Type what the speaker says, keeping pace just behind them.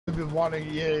been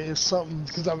wanting, yeah, something,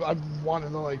 because I've wanted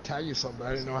to, like, tag you something,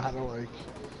 I didn't know how to,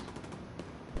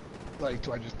 like,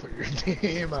 do I just put your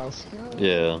name? I was like, oh.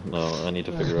 Yeah, no, I need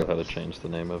to figure out how to change the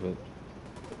name of it.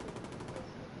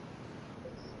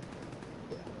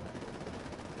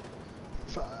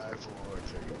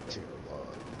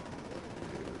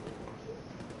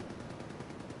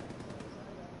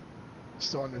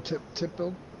 Still on the tip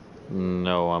build?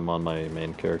 No, I'm on my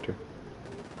main character.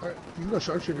 Alright, you can go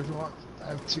sharpshooter if you want. I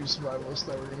have 2 survivalists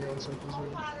that were gonna go in circles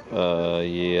with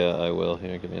Yeah, I will.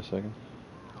 Here, give me a second.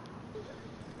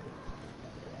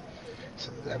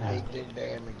 Some of that big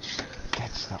damage.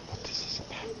 That's not what this is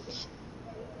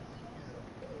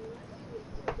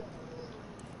about.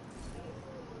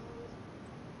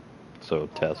 So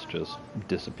Tess just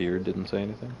disappeared, didn't say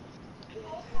anything?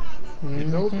 You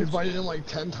know, invited him like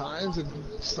 10 times and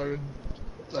started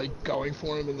like going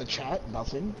for him in the chat,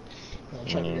 nothing.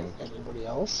 Trying to get anybody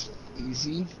else,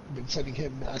 easy. Been sending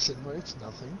him mass invites,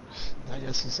 nothing. I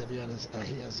guess he said he has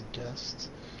a guest.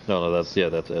 No, that's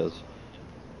Ez.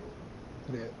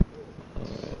 Yeah.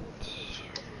 Alright.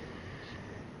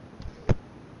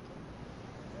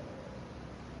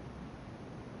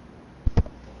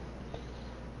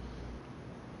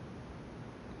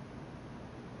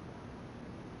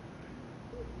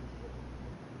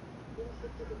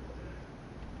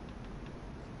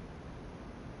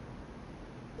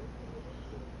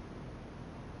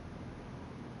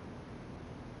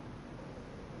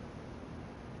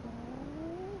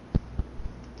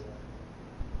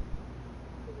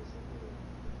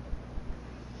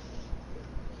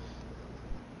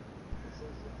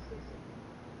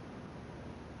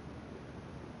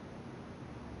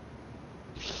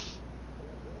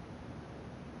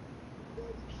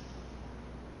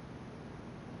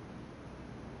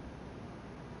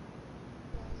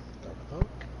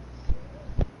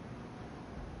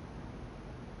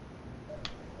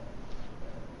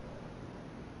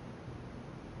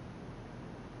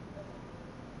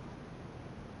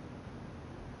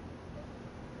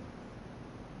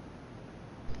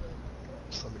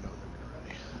 Just let me know when you're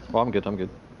ready. Oh, I'm good, I'm good.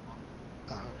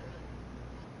 We are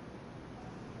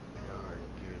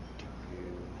good to go.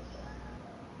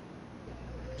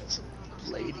 Get some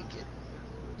lady get.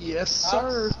 Yes,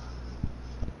 sir.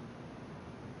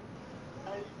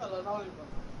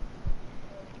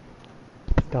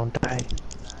 Don't die.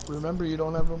 Remember, you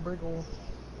don't have Unbreakable.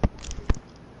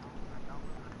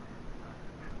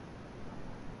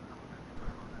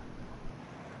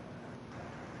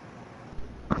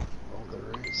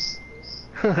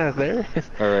 There is.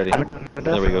 Alrighty,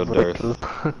 there we go,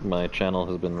 Darth. My channel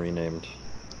has been renamed.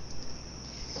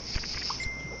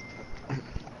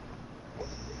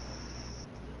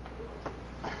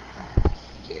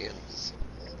 Yes.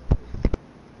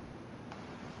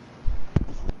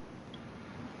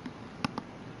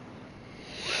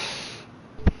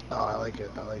 Oh, I like it.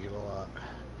 I like it a lot.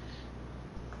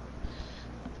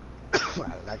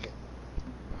 I like it.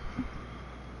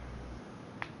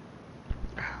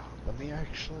 Let me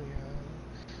actually,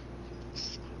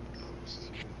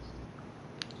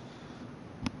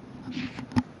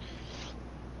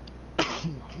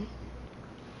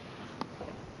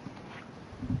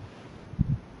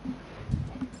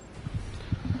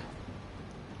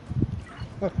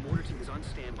 Mortar team is on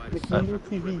standby to McNeil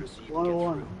TV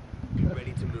 101. Be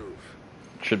ready to move.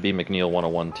 Should be McNeil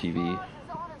 101 TV.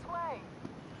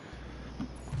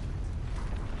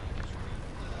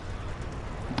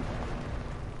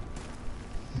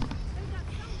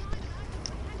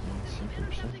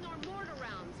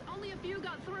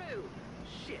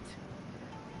 Shit.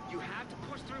 You have to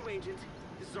push through, Agent.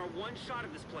 This is our one shot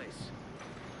of this place.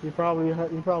 You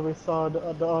probably saw the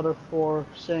other 4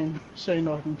 Shane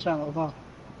Norton channels, huh?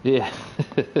 Yeah.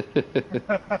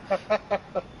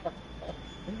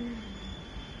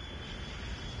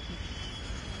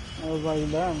 I was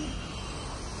like, damn.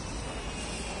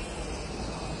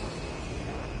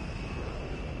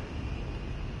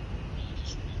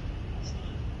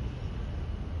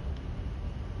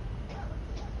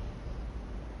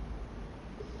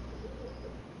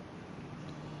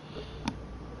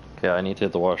 Okay, I need to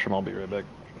hit the washroom. I'll be right back.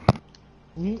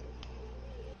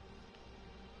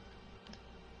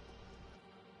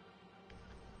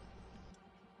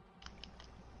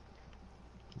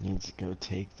 Needs to go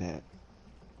take that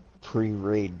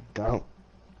pre-raid dump.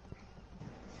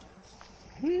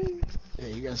 yeah,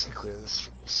 you guys can clear this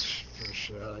for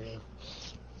sure. Yeah.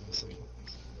 Let's see.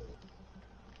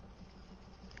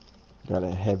 Got a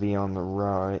heavy on the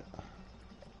right.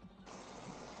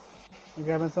 You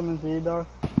grabbing something to eat, Darth?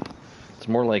 It's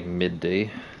more like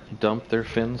midday dump their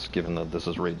fins, given that this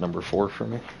is raid number 4 for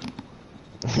me.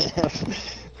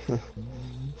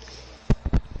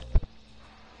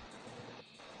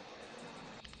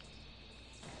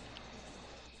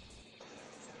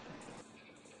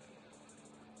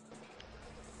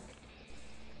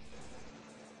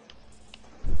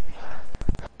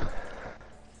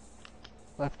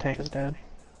 Left tank is dead.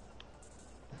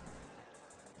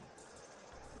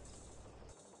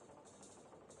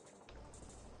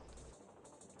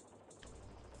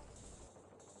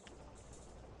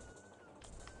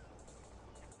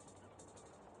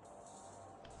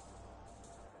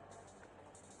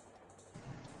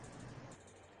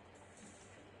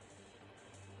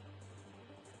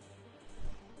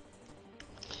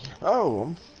 Oh,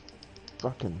 I'm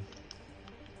fucking.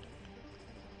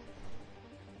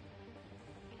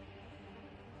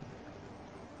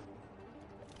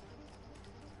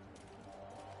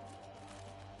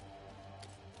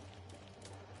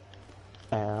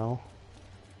 Ow.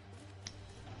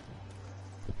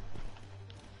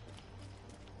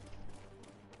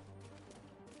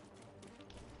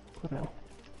 Put out.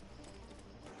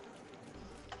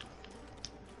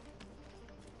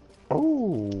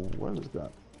 Oh, what is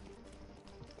that?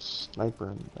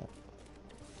 Sniper in the back.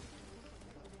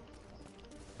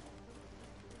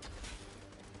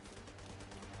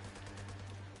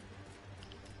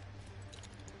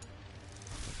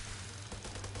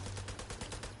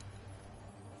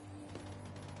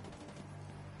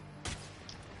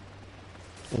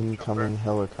 Incoming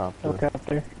helicopter.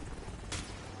 Helicopter.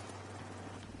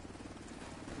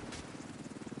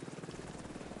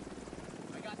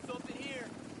 I got something here.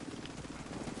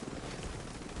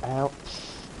 Ouch.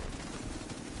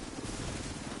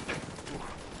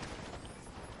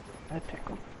 That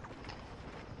tickled.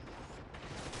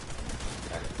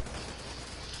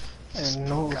 And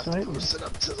no Got to sight. post it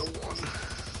up to the one.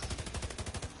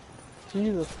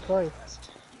 Jesus Christ.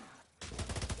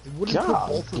 It wouldn't put God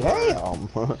both of damn!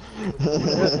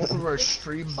 both of our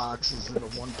stream boxes into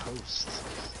one post.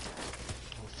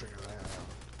 We'll figure that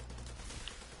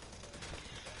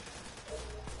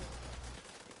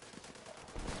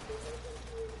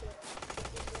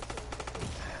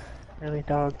out. Really,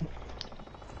 dog.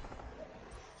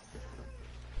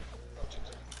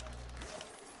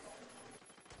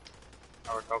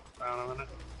 Our dog's down a minute.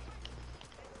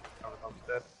 Our dog's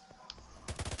dead.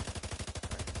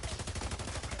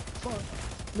 Fuck.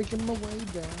 Making my way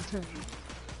downtown.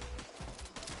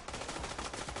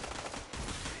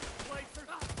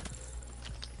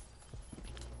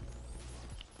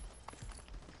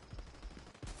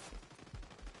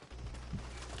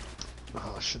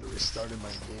 Oh, I should have restarted my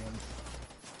game.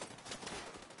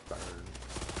 Darn.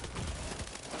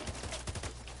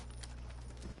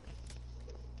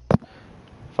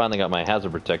 Finally got my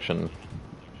hazard protection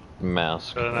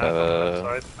mask Got an app on the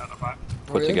left side and a back.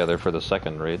 put together for the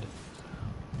second raid.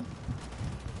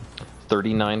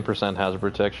 39% hazard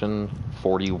protection,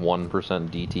 41%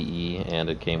 DTE, and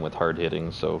it came with hard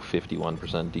hitting, so 51%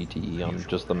 DTE on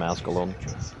just the mask alone.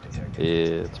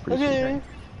 It's pretty sweet.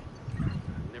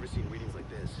 Never seen readings like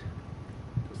this.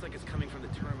 Looks like it's coming from the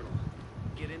terminal.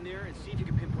 Get in there and see if you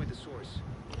can pinpoint the source.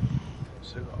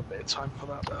 Still got a bit of time for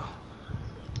that though.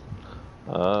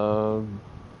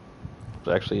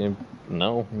 Actually,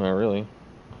 no, not really.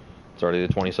 It's already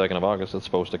the 22nd of August. It's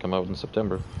supposed to come out in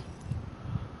September.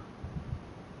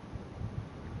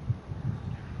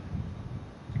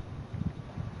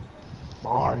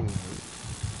 Boring.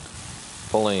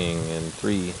 Pulling in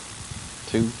 3,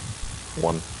 2,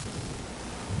 1.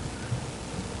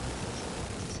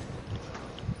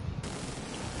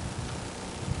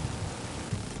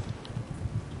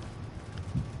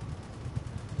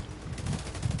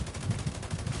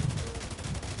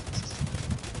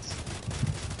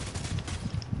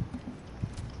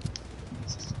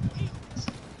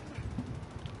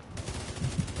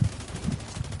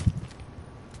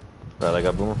 Right, I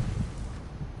got Boomer.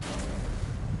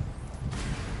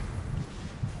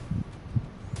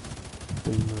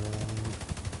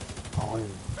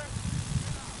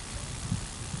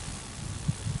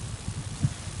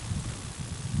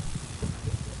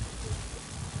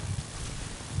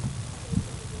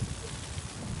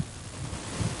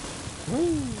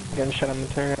 Getting shot on the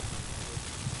turret.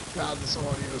 God, this audio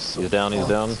is so He's down, he's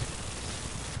down.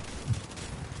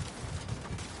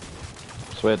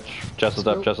 Switch. Chest is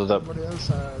up, chest is up. Somebody else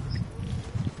had.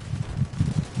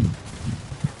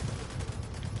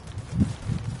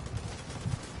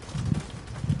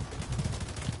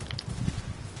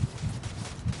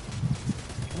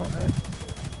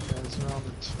 Guys are on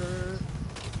the turret.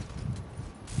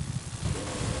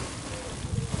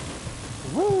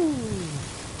 Woo!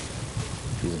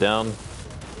 He's down.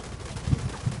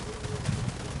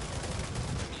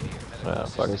 Ah,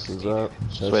 fuck. This is up.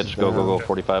 Switch, go, go, go.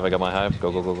 45, I got my hive.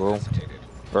 Go, go, go, go.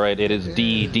 Alright, it is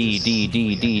D, D, D,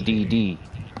 D, D, D, D.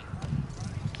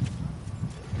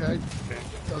 Okay.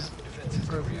 Does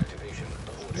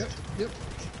Yep, yep.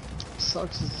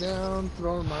 Sucks is down.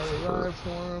 Throwing my revive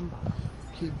for him.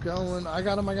 Keep going. I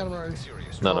got him already. No,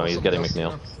 Oh, he's somebody getting else,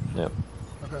 McNeil. Yep.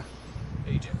 Okay.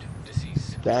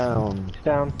 Down.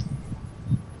 Down.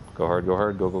 Go hard, go,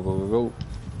 go, go, go.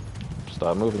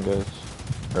 Stop moving, guys.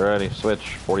 Alrighty,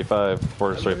 switch. 45.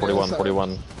 Sorry, 41,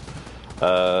 41.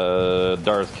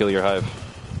 Darth, kill your hive.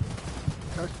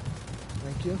 Okay.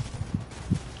 Thank you.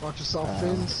 Watch yourself,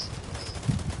 Fins.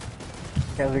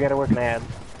 Guys, we gotta work an ad.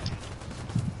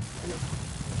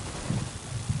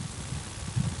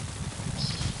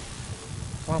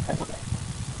 Come on, fast.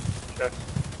 Okay.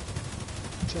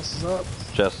 Chest is up.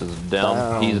 Chest is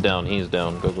down. He's down. He's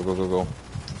down. Go, go, go, go, go.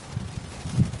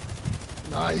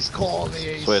 Nice call on the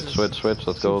aces. Switch.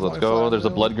 Let's go, let's go. There's a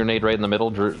blood grenade right in the middle.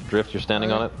 Drift, you're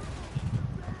standing on it.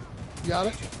 You got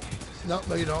it? No,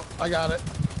 you don't. I got it.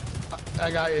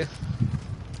 I got you.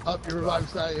 Up, your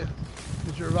revive's got you.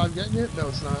 Did your revive getting you? No,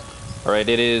 it's not. Alright,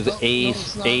 it is No,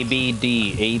 it's not. ABD.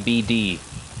 ABD.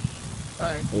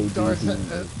 Alright, Darth,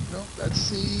 no, that's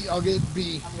C. I'll get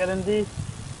B. I'm getting D.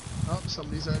 Oh,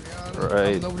 somebody's already on it.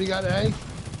 Right. Oh, nobody got A?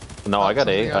 No, I got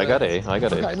A. I got A.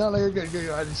 Okay, no, you're good.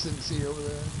 I just didn't see you over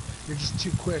there. You're just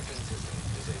too quick.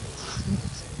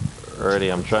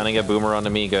 Alrighty, I'm trying to get Boomer onto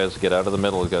me, guys. Get out of the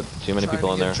middle. We've got too many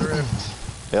people in there.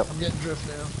 Drift. Yep. I'm getting drift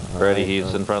now. Alrighty,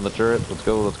 he's in front of the turret. Let's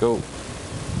go, let's go.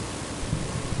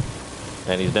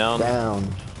 And he's down. Down.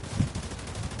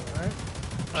 Alright.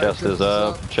 Chest is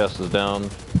up. Chest is down.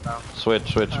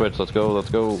 Switch. Let's go, let's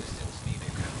go.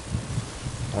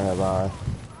 I have I.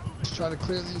 Just trying to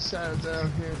clear these sides out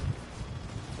here.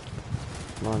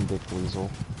 Come on, Dick Weasel.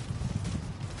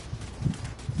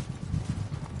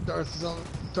 Darth is on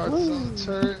the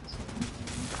turret.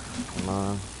 Come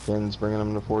on. Finn's bringing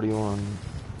him to 41.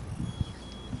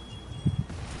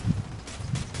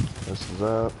 Chest is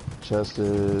up. Chest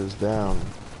is down.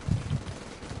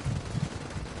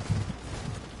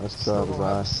 That's Still double don't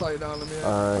have eye. sight on him yet.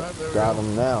 Alright, there we got go.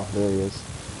 him now. There he is.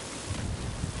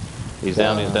 He's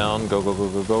down. Go, go, go,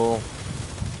 go, go.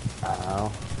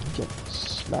 Ow. Get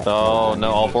smacked. Oh,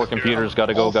 no, all 4 computers.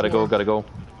 Gotta go.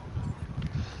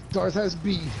 Darth has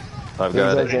B. I've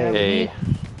got There's A.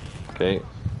 Okay.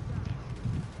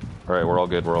 Alright, we're all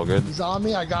good. He's on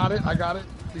me. I got it.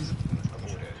 He's...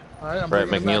 Alright, I'm Right,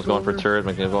 bringing him McNeil's back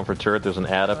going for turret. There's an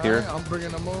ad up here. I'm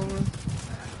bringing him over.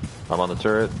 I'm on the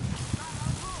turret.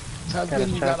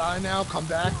 Tevkin, you got I now. Come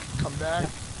back.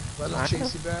 Let him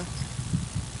chase you back.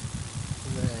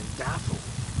 And then Daffel.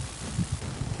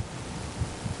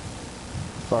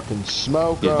 Fucking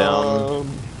smoke. He's down.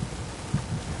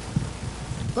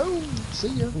 Boom. See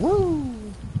ya. Woo.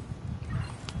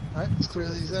 Alright, let's clear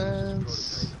these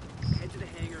ends. Head to the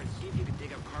hangar and see if you can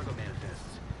dig up cargo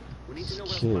manifests. We need to know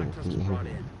what Kill else Black Trust me. brought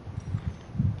in.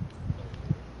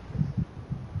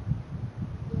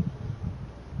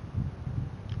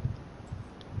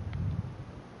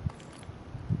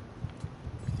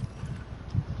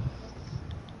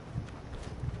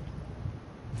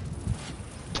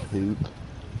 Poop.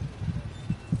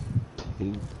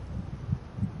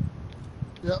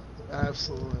 Yep,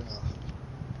 absolutely.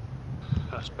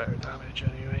 That's better damage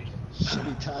anyway.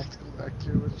 Shitty tactical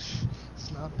vector, which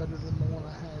is not better than the one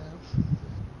I have.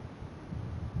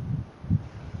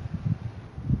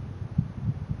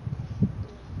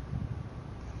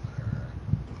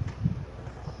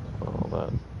 Oh,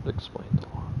 that explains a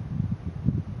lot.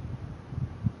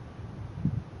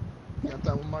 You got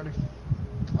that one, Marty?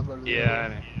 I better do Yeah, I that.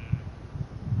 know.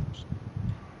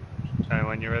 So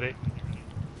when you're ready,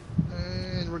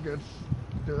 And we're good.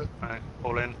 Do it. alright,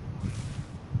 all in.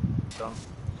 Done.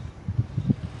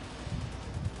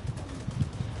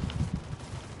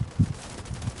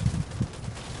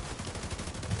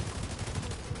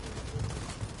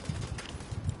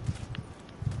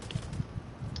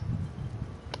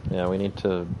 Yeah, we need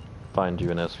to find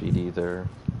you an SVD there,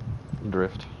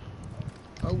 Drift.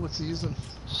 Oh, what's he using?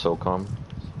 SOCOM.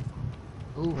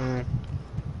 Ooh.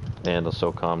 And a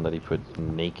SOCOM that he put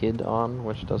naked on,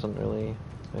 which doesn't really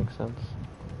make sense.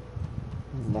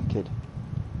 Naked.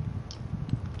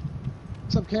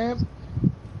 What's up, Cam?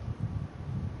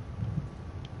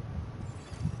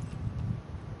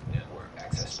 Network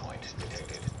access point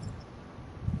detected.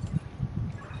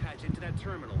 Patch into that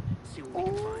terminal, see what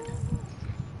we can find.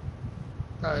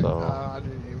 Alright, So- I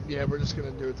didn't even, yeah, we're just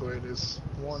gonna do it the way it is.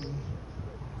 1B,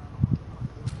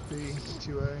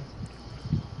 2A.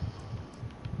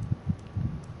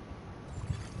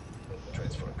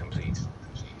 Transfer complete.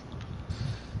 There's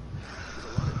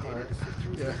a lot of data to sift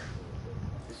through Yeah. here.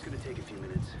 This is gonna take a few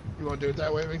minutes. You wanna do it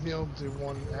that way, McNeil? Do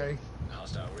 1A?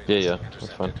 Hostile Yeah, reinforcement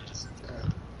that's fine.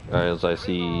 intercepted. Guys, I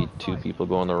see 2 people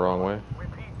going the wrong way.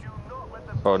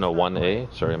 Oh no, 1A.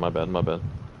 Sorry, my bad.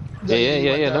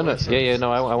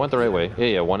 No, I went the right way.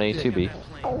 Yeah, 1A, 2B.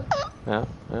 Yeah,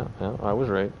 I was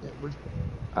right.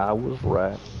 I was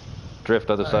right. Drift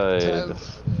other side.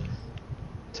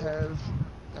 Tev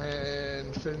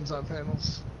and Finn's on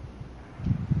panels.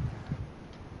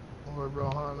 Or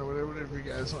Rohan or whatever you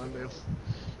guys want to do.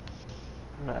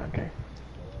 Okay.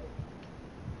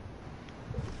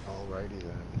 Alrighty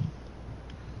then.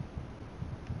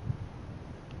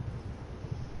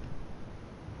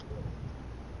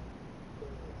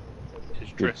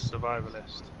 Is Drift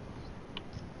survivalist?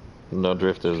 No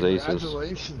Drift is aces.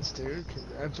 Congratulations, dude.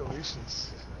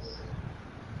 Congratulations.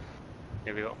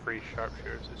 Yeah, we got 3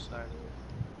 sharpshooters this side.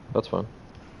 That's fine.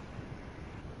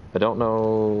 I don't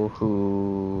know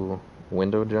who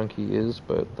Window Junkie is,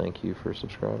 but thank you for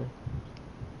subscribing.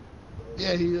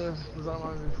 Yeah, he was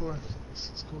online before.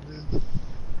 It's cool, dude.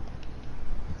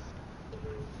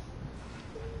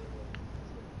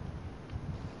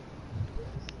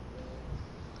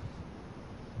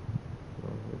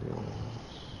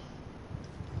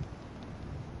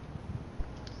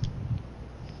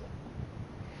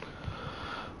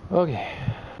 Okay.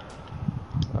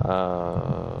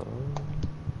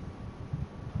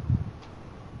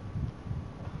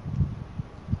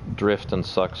 Drift and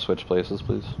Suck switch places,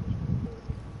 please.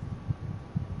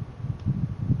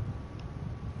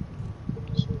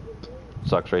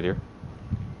 Suck's right here.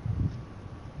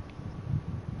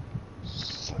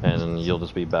 And you'll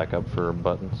just be back up for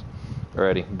buttons.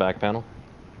 Alrighty, back panel.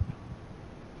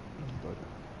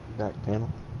 Back panel.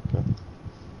 Okay.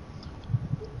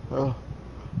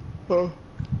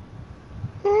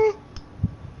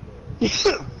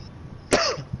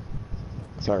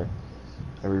 Sorry.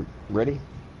 Are we ready?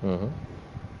 Mm-hmm.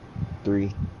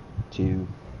 3, 2,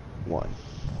 1.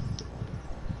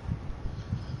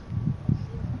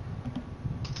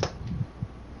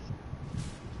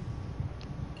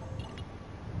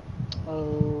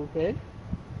 Okay.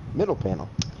 Middle panel.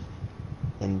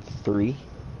 In 3,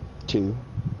 2,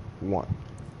 1.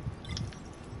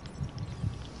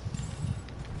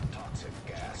 Toxic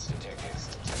gas detected.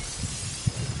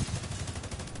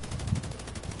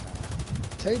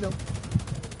 Potato.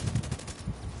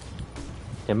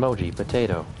 Emoji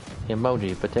potato.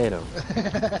 Emoji potato.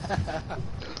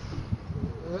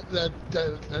 that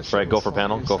Right, go for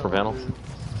panel. Go for panel.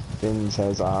 Fins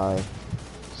has eye.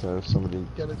 So somebody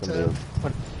Get a can tip. do.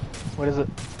 What is it?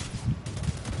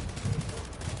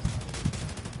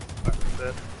 That's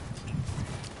it.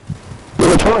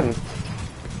 Which one?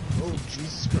 Oh,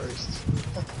 Jesus Christ.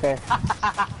 Okay.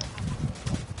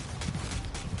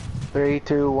 3,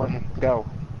 2, 1, go.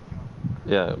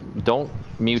 Yeah, don't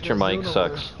mute your mic,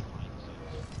 Sucks.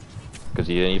 Because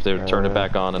you have to turn it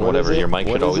back on and what is whatever. it? Your mic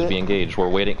What should is always it? be engaged. We're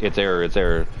waiting. It's error. It's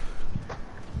error.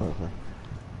 Okay.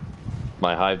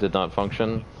 My hive did not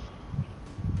function.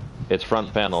 It's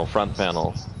front panel. Front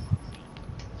panel.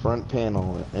 Front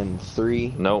panel in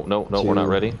 3. No, we're not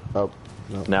ready. Oh,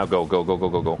 no. Now go.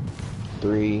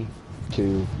 3,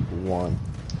 2, 1.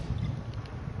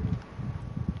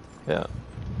 Yeah.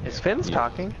 Is Finn's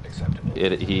talking? Acceptable.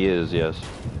 He is, yes.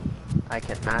 I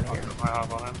cannot hear. I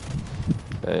have on him.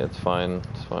 Okay, it's fine.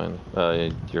 It's fine.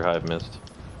 Your hive missed.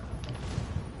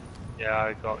 Yeah,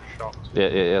 I got shocked. Yeah,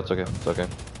 it's okay. It's okay.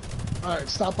 Alright,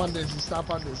 stop on Dizzy. Stop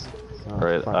on Dizzy.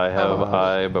 Alright, I have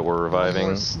eye, but we're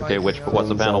reviving. Okay, what's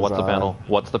the panel? What's the panel?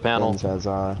 What's the panel? Fins has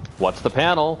eye. What's the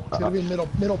panel? It's gonna be middle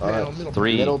panel. Middle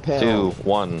 3, Middle 2, panel.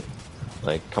 1.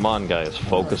 Like, come on, guys.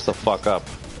 Focus the fuck up.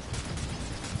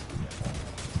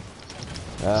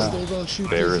 Still don't shoot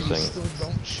Dizzy. Embarrassing. Still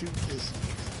don't shoot Dizzy.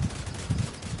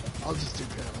 I'll just do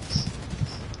panels.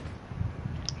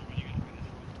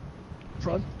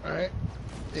 Front, alright.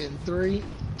 In 3,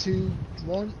 2,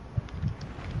 1.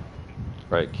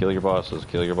 Right, kill your bosses.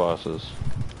 Kill your bosses.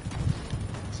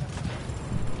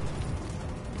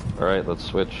 Alright, let's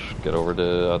switch. Get over to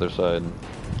the other side.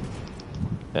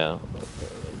 Yeah.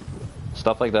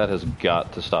 Stuff like that has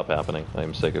got to stop happening.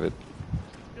 I'm sick of it.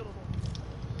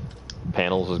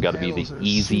 Panels has got to be the Panels are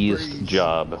easiest super easy.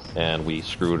 job, and we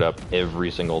screwed up every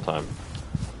single time.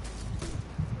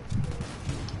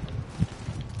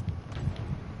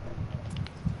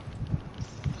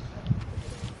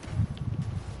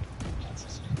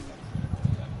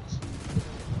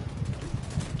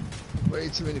 Way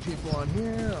too many people on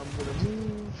here. I'm gonna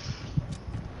move.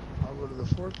 I'll go to the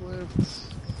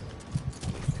forklift.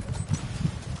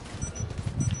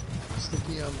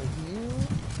 Sticky on the heel.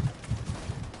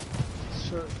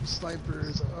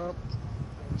 Snipers up.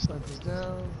 Snipers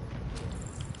down.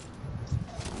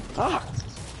 Ah!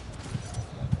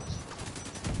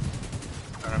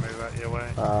 Trying to move out your way.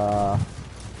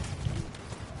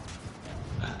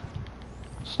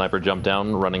 sniper jumped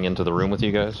down, running into the room with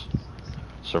you guys.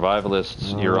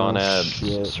 Survivalists, you're on edge.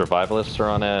 Shit. Survivalists are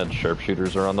on edge.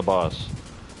 Sharpshooters are on the boss.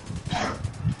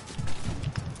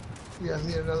 You guys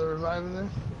need another revive in there?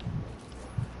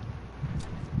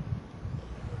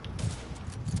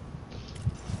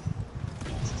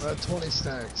 About 20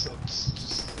 stacks. It's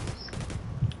just...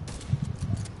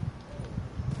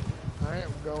 Alright,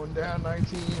 we're going down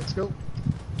 19. Let's go.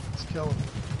 Let's kill him.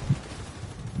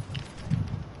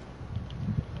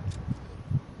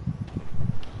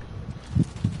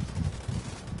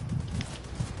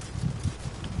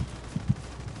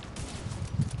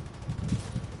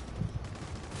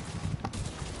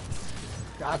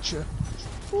 Gotcha.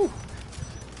 Whew.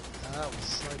 That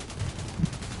was like...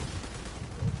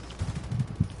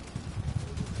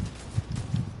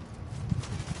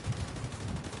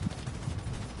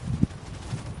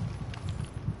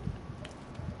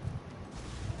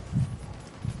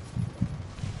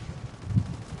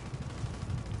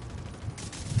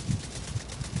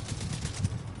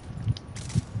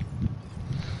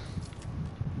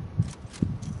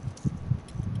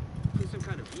 Some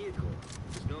kind of vehicle.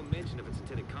 There's no mention of its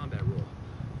intended combat role.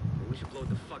 But we should blow it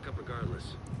the fuck up regardless.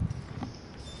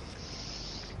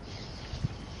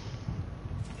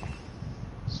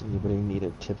 Does anybody need a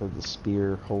tip of the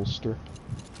spear holster?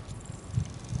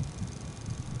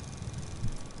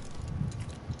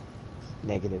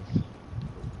 Negative.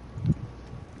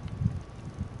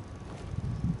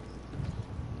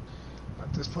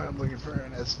 At this point, I'm looking for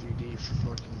an SVD for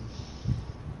fucking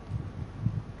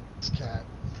this cat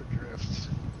for drift.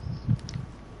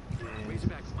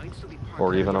 Razorback might still be parked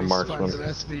Or even a Everybody finds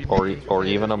marksman, an SVD. or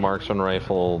even a marksman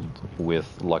rifle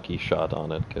with lucky shot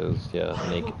on it, because yeah,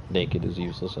 naked is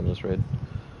useless in this raid.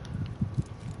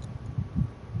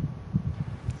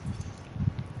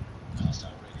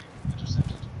 Hostile radio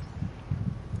intercepted.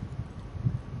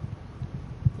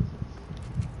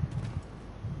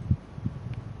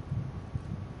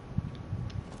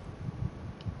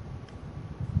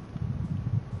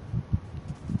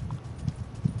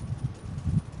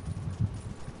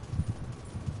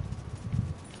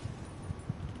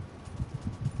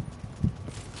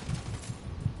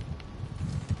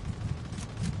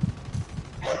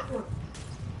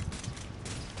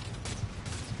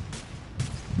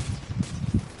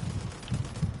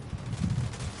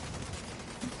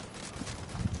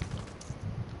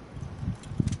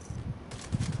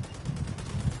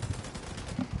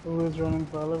 Who is running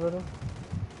for elevator?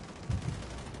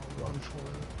 I'll run for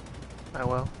it. I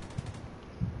will.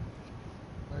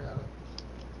 I got it.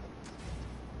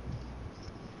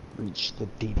 Reach the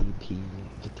DDP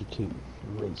 52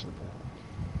 Razorback.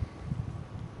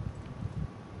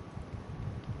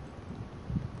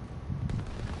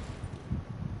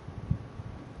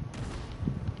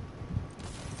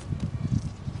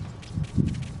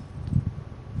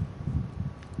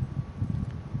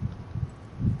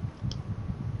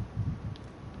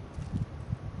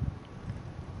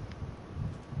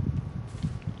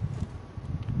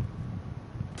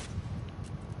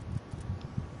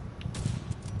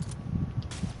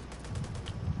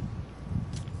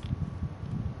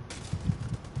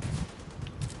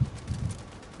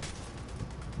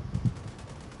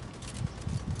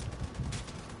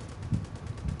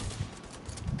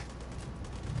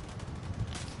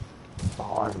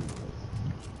 Farm.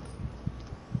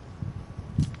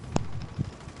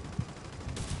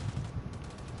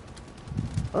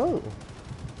 Oh.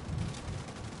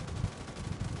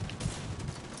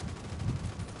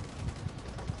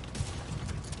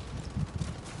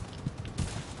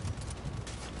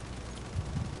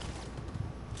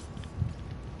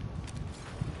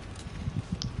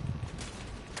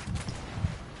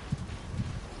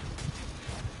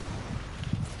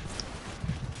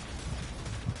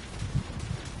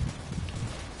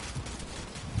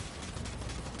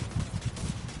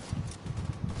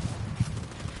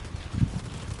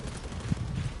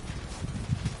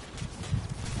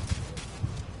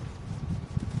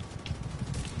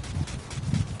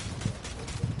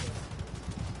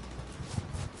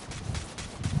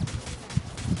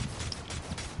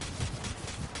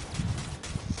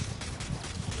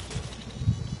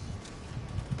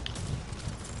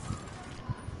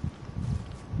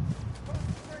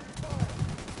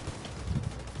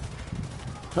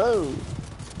 Oh.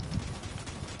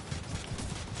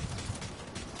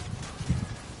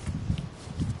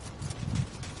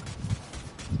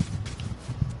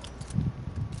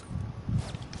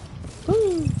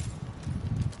 Woo.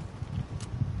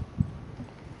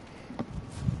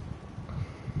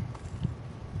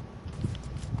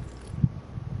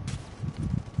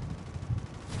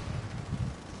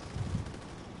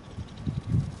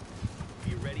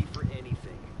 Be ready for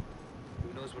anything.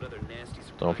 nasty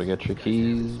surprises. Don't forget your these guys have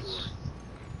in keys. store.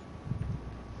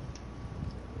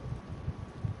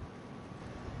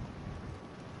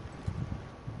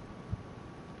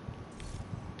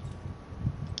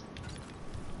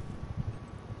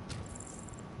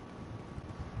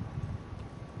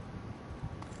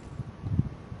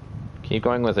 Keep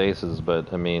going with aces,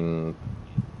 but I mean,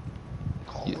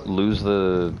 Call you it. lose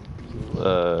the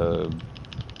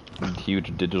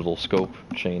huge digital scope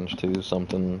change to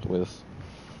something with.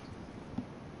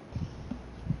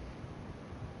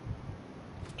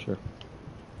 Sure.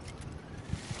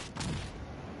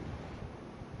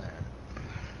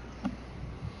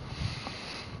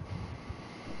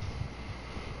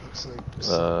 Looks like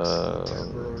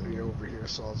September already over here,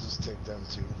 so I'll just take them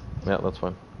too. Yeah, that's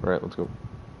fine. All right, let's go.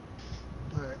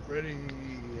 Alright, ready,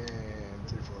 and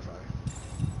 3, 4,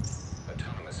 5.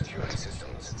 Autonomous security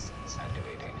systems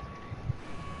activating.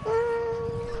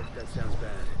 That sounds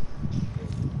bad.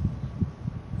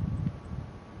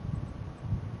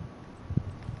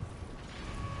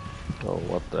 Oh,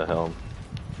 what the hell?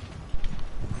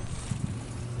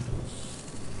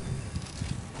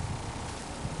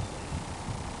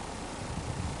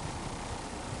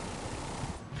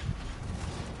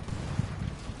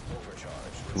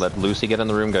 Let Lucy get in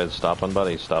the room, guys. Stop on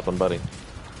Buddy. Stop on Buddy.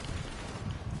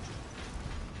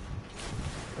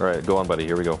 Alright, go on, Buddy.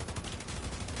 Here we go.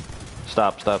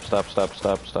 Stop, stop, stop, stop,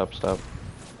 stop, stop, stop.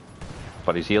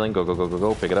 Buddy's healing. Go, go, go, go,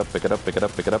 go. Pick it up, pick it up, pick it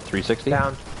up, pick it up. 360.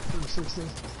 Down. 360.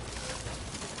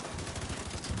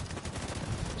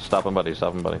 Stop on Buddy.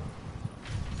 Stop on Buddy.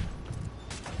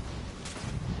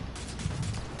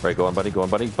 Right, go on, Buddy. Go on,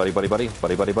 Buddy. Buddy, buddy, buddy.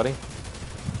 Buddy, buddy, buddy.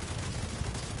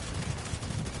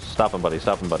 Stop him, Buddy.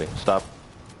 Stop him, Buddy. Stop.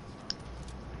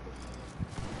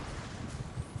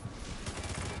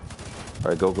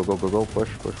 Alright, go, go, go, go, go. Push,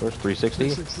 push, push. 360.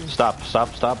 360. Stop,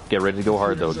 stop, stop. Get ready to go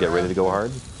hard, though. Get ready to go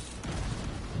hard.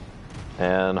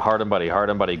 And hard on Buddy. Hard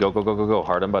on Buddy. Go, go, go, go, go.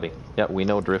 Hard on Buddy. Yeah, we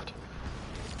know drift.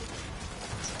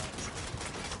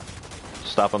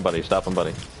 Stop him, Buddy. Stop him,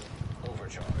 Buddy.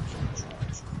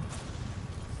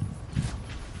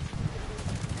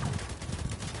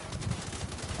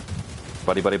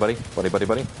 Buddy, buddy, buddy. Buddy, buddy,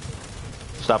 buddy.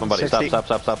 Stop him, Buddy. Stop, 60. stop,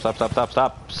 stop, stop, stop, stop, stop,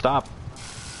 stop, stop.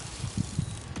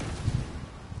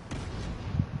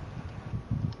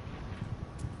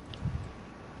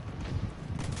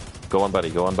 Go on, Buddy.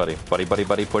 Go on, Buddy. Buddy, buddy,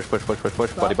 buddy. Push, push, push, push,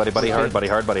 push. Buddy, buddy, buddy. Hard, Buddy,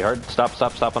 hard, Buddy, hard. Stop,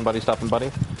 stop, stop on Buddy. Stop on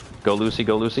Buddy. Go, Lucy.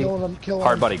 Go, Lucy. Kill him, kill him.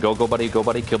 Hard, Buddy. Go, go, Buddy. Go,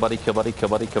 Buddy. Kill, Buddy. Kill, Buddy. Kill,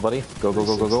 Buddy. Kill, Buddy. Go, go,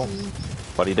 go, go, go.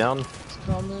 360. Buddy down. It's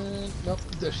coming. Nope,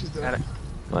 there she's Got dead. it.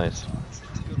 Nice.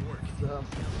 Good work. Yeah. Now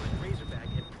find Razorback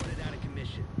and put it out of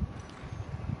commission.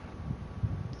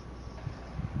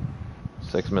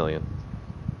 6 million.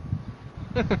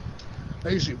 I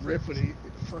usually rip when he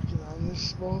fucking on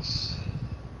this boss.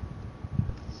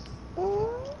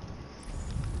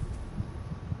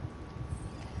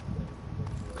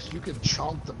 Cause you can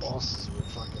chunk the bosses with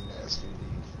fucking nasty.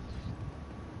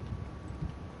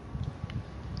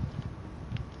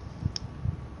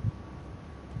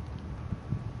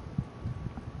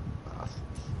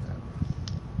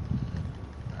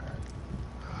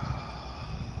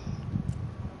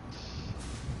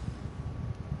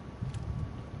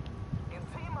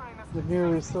 Did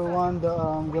you still want the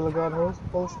Gilligard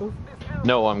holster?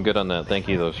 No, I'm good on that. Thank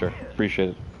you, though, sir. Appreciate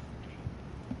it.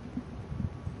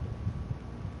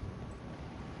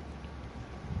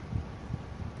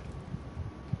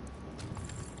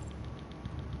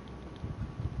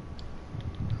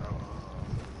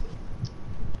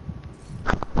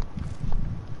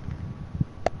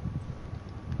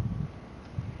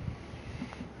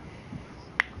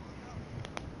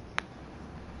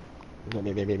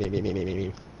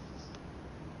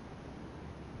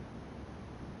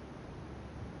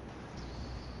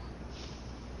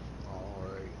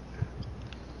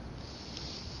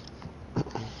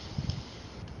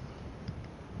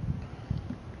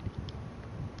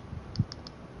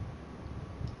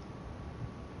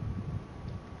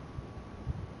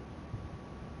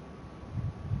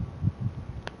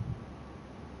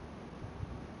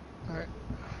 Alright.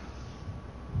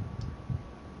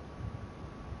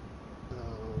 Alright.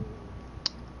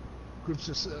 Groups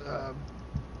just,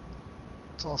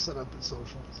 it's all set up in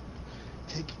social.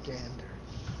 Take a gander.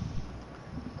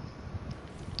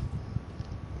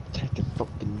 Take a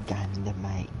fucking gander,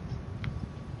 mate.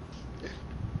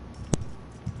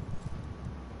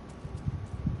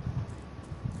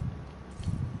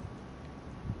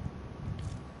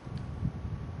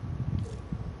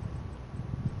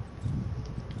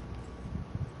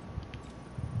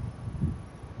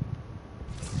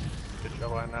 Good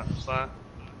job I announced that.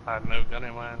 I had no gun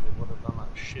in my hand, it would have done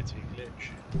that shitty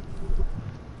glitch.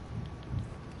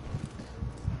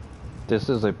 This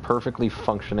is a perfectly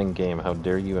functioning game. How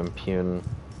dare you impugn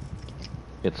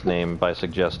its name by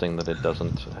suggesting that it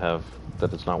doesn't have,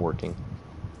 that it's not working?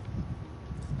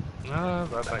 No,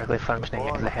 that's like Perfectly functioning,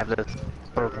 and they have this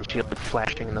broken shield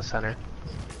flashing in the center.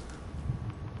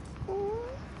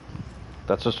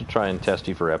 That's just to try and test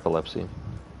you for epilepsy.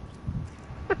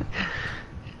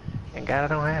 And God, I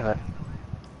don't have it.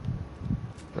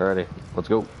 Alrighty, let's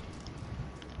go.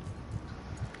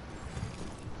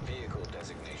 Vehicle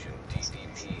designation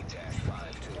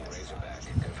DPP-52 Razorback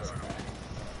confirmed.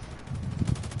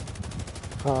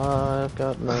 I've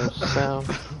got no sound.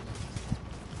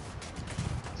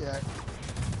 Yeah.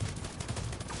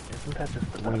 Isn't that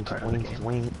just the best Wink, part of the wink, game?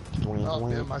 wink, wink, Oh,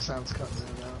 yeah, wink. my sound's cutting in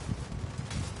and out.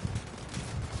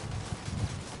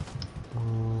 I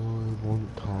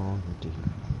want candy.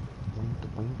 Wink,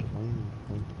 wink, wink,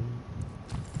 wink,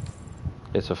 wink.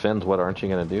 It's a Fins, what aren't you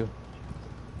gonna do?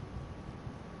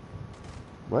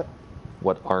 What?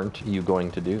 What aren't you going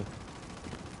to do?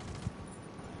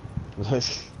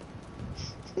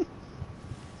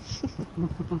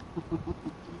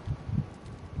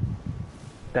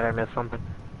 Did I miss something?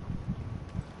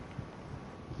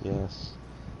 Yes.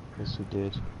 Yes, we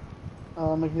did.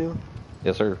 McNeil,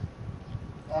 Yes, sir.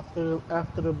 after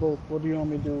the boat, what do you want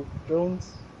me to do?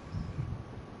 Drones?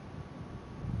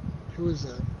 Who is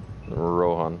that?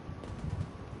 Rohan.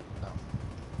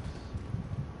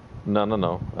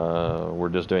 No. We're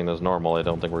just doing this normal. I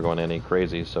don't think we're going any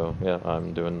crazy. So yeah,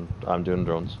 I'm doing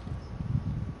drones.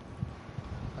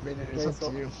 I mean, it's Okay, up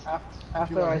so to you. If you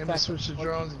after want I him to attack, switch to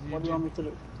drones, what do you want me to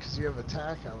do? because you have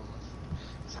attack, I don't know.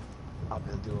 I'm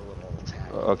gonna do a little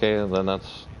attack. Okay, then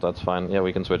that's fine. Yeah,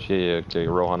 we can switch. Yeah, okay,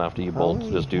 Rohan after you bolt.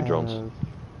 Just do drones.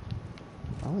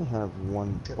 I only have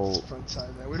one Get this bolt. front side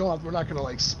there. We're not gonna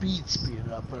like speed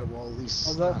it up, but we'll at least.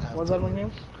 What's not that? have What's to- that,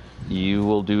 McNeil? You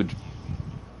will do.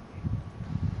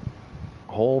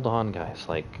 Hold on, guys.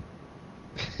 Like,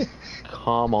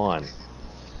 come on.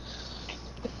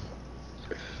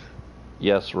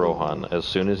 Yes, Rohan. As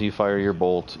soon as you fire your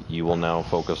bolt, you will now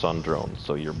focus on drones.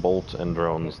 So your bolt and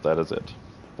drones, that is it.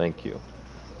 Thank you.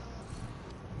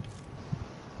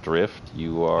 Drift,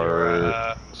 you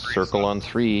are circle on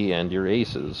 3 and your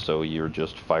aces, so you're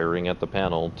just firing at the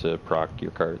panel to proc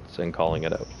your cards and calling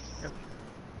it out.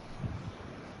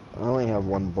 I only have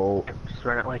one bolt. Just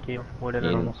run it like you would in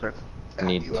a normal circle.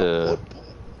 Need You have to one bolt.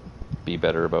 be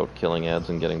better about killing ads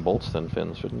and getting bolts than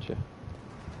Fins, shouldn't you?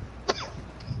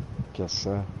 Guess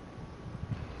so.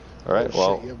 Alright, Oh,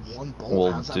 well, shit, you have one bolt.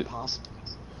 we'll How's do- that possible?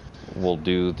 we'll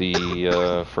do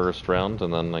the first round,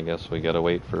 and then I guess we gotta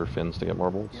wait for Fins to get more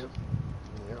bolts.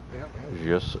 Yep.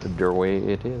 Just the way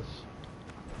it is.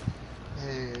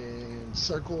 And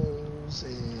circles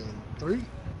in 3,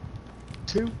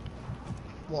 2,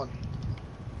 1.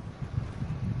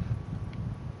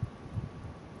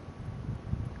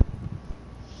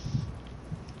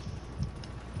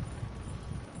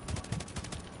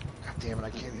 God damn it! I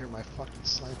can't hear my fucking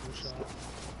sniper shot.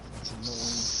 That's annoying.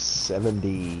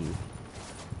 70.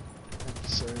 Thank you,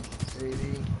 sir.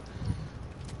 80.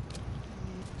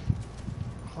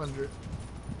 100.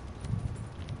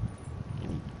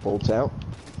 Bolts out.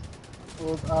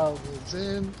 Bolt out. It's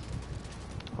in.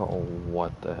 Oh,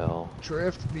 what the hell?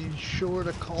 Drift, be sure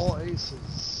to call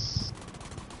aces.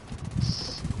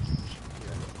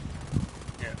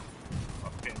 Yeah.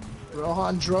 Okay.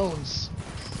 Rohan drones.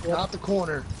 Yep. Not the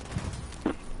corner.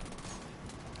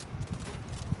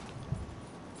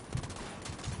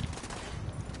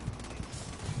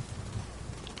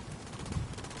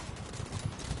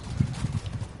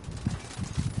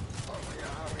 Oh my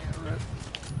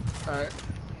god, alright.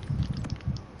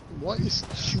 What is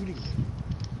shooting me?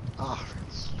 Ah,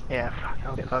 Yeah, fuck,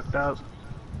 I'll get fucked up.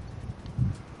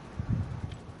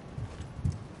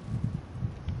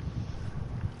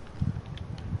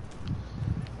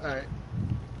 alright.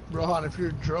 Rohan, if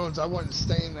you're drones, I want to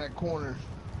stay in that corner.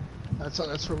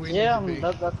 That's where we Yeah, need to be.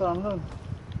 that's what I'm doing.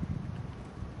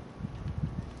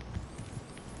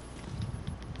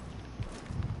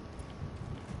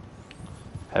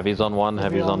 Heavy's on 1,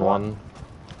 heavy's on 1.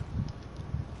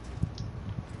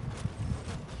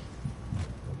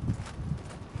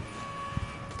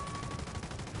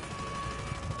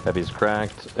 Heavy's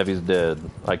cracked, heavy's dead.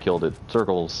 I killed it.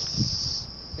 Circles.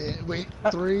 Wait,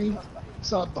 3.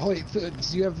 So, wait, do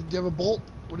you have a bolt?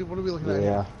 What are we looking at?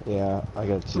 Yeah, yeah, I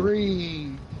got 2.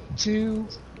 3, 2,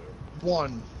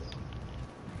 1.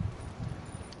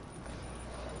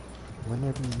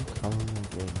 Whenever you come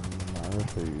again,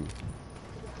 Martha.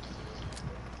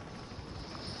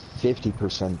 50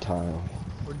 percentile.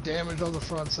 We're damaged on the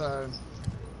front side.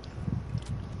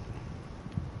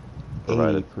 80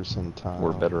 Provided percentile.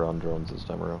 We're better on drones this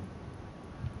time around.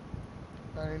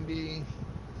 90,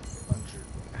 100.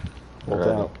 Hold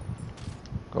Alrighty. out.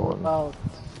 Going. Out.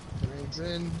 Grenades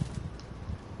in.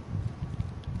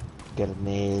 Get a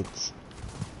nades.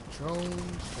 Drones.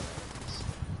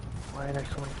 Why are there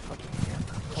so many fucking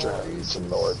cameras? Drones and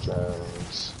more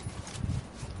drones.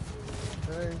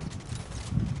 Okay.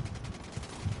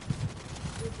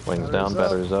 Wings down,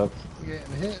 batteries up. You're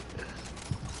getting hit.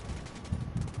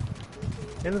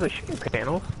 Into the shooting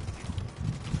panels.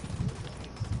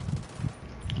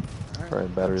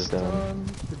 Alright, batteries that's down. done.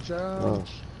 Good job. Oh,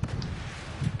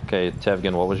 Okay,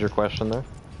 Tevgen, what was your question there?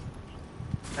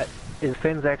 Is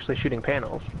Finn's actually shooting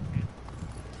panels?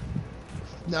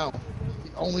 No.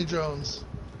 Only drones.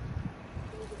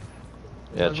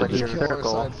 Yeah, it I'd should like to just, kill our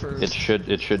Circle. side first.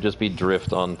 it should just be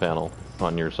drift on panel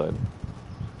on your side.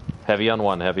 Heavy on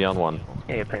one, heavy on one.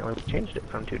 Hey, apparently we changed it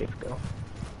from 2 days ago.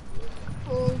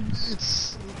 Well,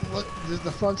 it's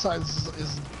the front side is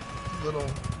a little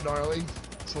gnarly,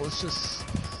 so let's just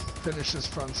finish this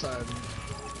front side.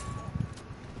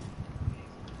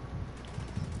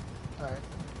 All right.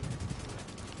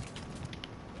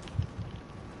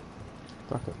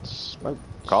 fucking smoke.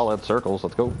 Call it, circles,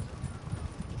 let's go.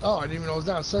 Oh, I didn't even know it was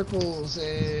down. Circles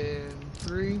in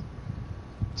 3,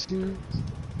 2,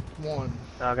 1.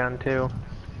 Doggone 2.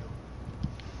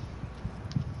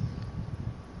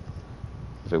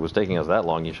 If it was taking us that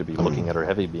long, you should be looking at our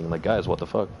heavy being like, guys, what the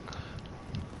fuck?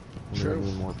 We're gonna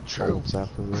need more True. bolts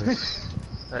after this.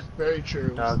 Very true.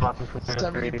 Dropping from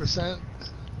 70%,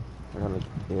 I got a,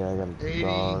 yeah, I got a 80.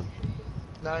 dog.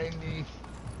 90.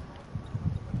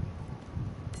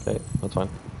 Okay, that's fine.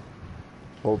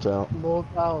 Bolts out. Both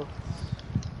out.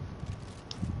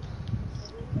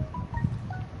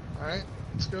 All right,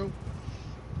 let's go.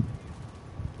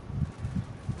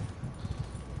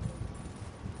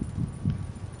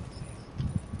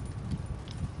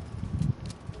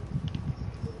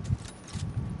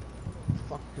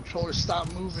 Fuck, controller,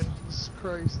 stop moving. Jesus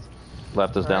Christ.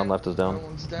 Left is All down, right, left is down. That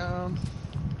one's down.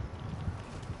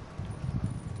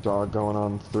 Dog going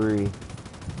on 3.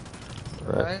 All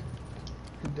Alright. right.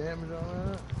 Good damage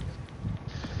on that.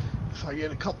 If I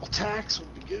get a couple tacks, we'll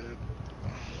be good.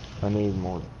 I need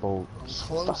more I'm bolts.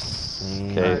 close.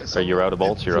 Mm. Okay, Alright, so are you out of if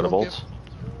bolts? You're you out of don't bolts?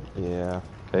 Yeah.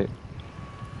 Okay.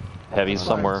 Heavy's I'll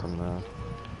somewhere. find some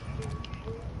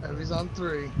now. Heavy's on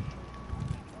 3.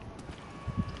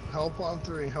 Help on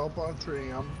 3, help on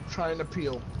 3. I'm trying to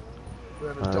peel. We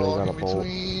have a Alright, dog got in a bolt.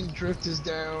 between. Drift is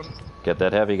down. Get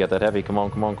that heavy, get that heavy. Come on,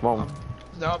 come on, come on.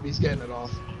 Nope, he's getting it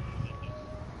off.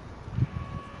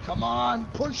 Come on,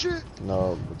 push it.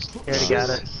 No, it's Yeah, you got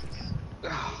it.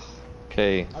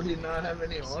 Okay. I did not have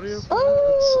any audio. For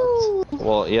that. It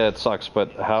Well, yeah, it sucks,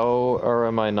 but how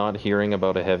am I not hearing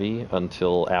about a heavy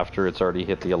until after it's already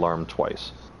hit the alarm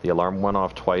twice? The alarm went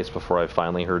off twice before I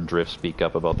finally heard Drift speak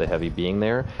up about the heavy being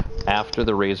there. After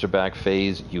the Razorback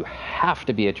phase, you have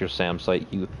to be at your SAM site.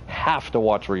 You have to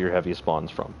watch where your heavy spawns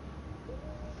from.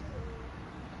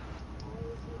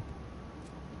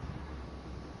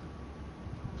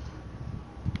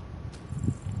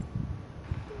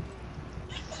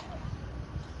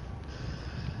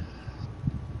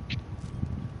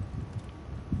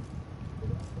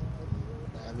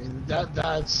 I mean,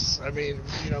 that's. I mean,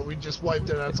 you know, we just wiped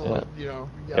it. That's all. Yeah. You know,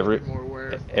 you gotta be more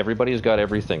aware. Everybody's got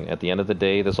everything. At the end of the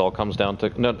day, this all comes down to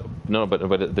no,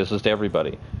 but this is to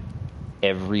everybody.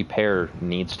 Every pair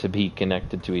needs to be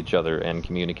connected to each other and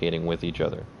communicating with each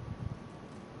other.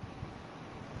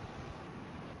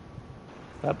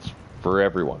 That's for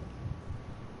everyone.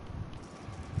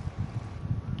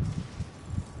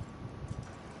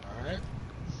 All right.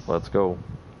 Let's go.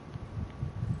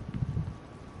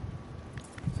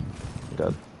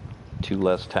 Got 2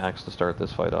 less tacks to start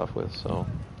this fight off with, so.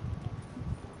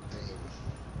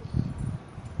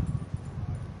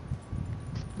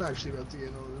 I'm actually about to get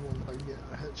another one if I can get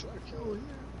a headshot kill here.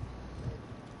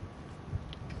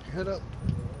 Head up.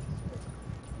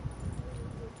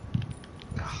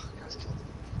 Ah, guys killed him.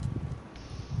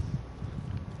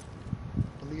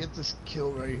 Let me get this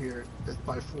kill right here at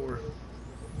by 4.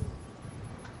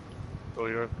 Go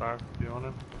yours, Darth. Do you want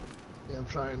him? Yeah, I'm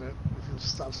trying it. If it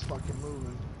stops fucking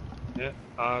moving. Yeah.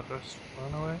 Just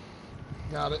run away.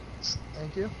 Got it.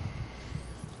 Thank you.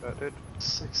 That did.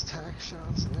 6 tack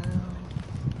shots now.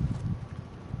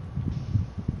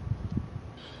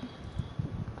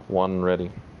 1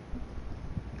 ready.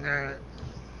 Alright.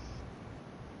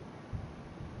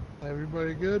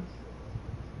 Everybody good?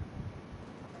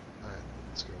 Alright,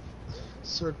 let's go.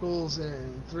 Circles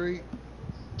in 3,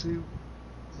 2,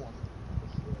 1.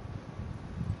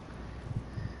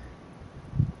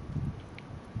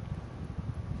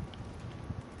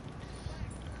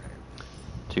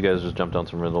 Two guys just jumped down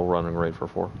some middle, running right for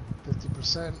 4.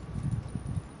 50%.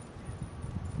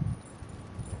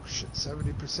 Oh shit,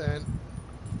 70%.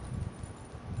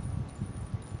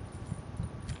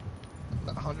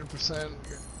 100%.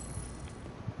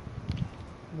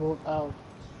 Vote out.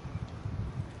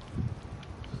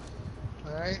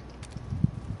 Alright.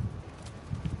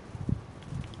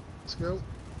 Let's go.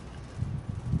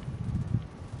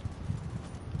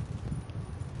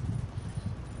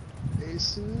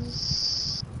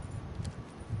 Aces.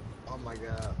 Oh my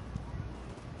god.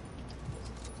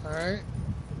 Alright.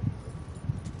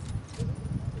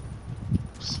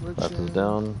 Switch. Left is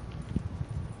down.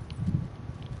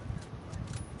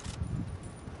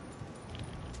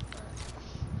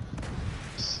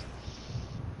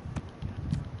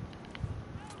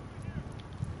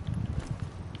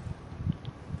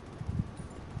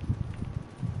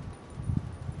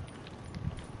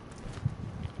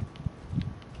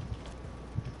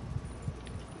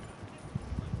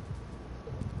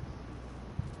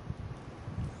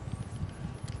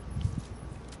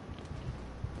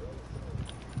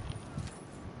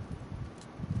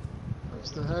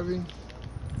 Still heavy.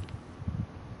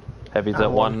 Heavy's at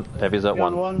 1. Heavy's at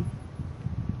 1.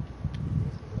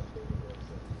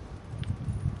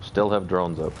 Still have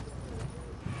drones up.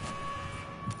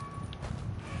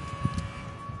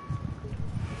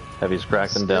 Heavy's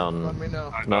cracking down. Let me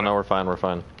know. No, we're fine, we're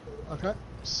fine. Okay.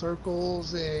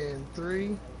 Circles in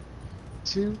 3,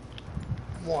 2,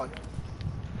 1.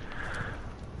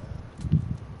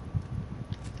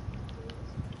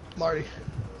 Marty.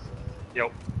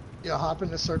 Yep. Yeah, hop in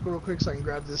the circle real quick so I can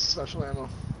grab this special ammo.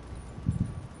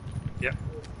 Yep.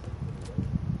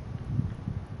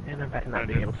 And I better not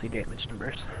be able to see damage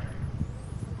numbers.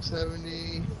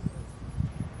 70.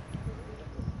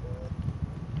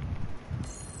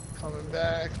 Coming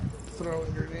back.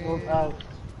 Throwing grenade. Vote out.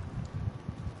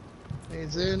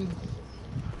 Grenades in.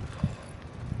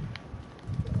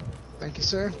 Thank you,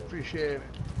 sir. Appreciate it.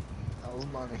 That was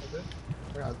money.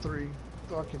 I got 3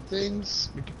 fucking things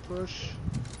we can push.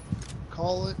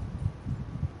 Call it.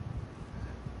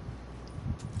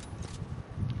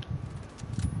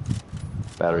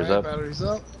 Batteries Alright, up. Batteries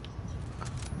up.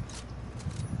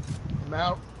 I'm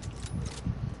out.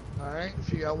 Alright,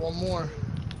 if you got one more.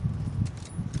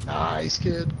 Nice,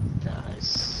 kid.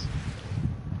 Nice.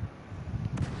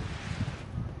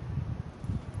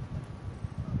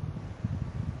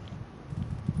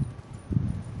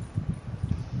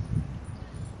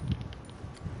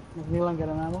 Is Milan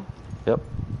getting ammo? Yep.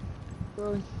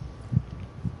 Really?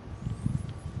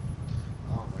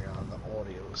 Oh my god, the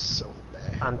audio is so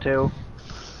bad. On 2.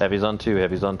 Heavy's on 2,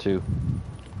 heavy's on 2.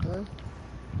 Okay.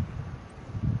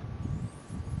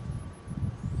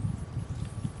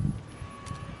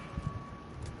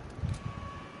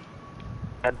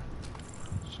 Dead.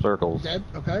 Circles. Dead.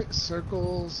 Okay.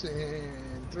 Circles in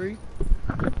 3,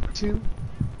 2,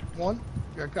 1.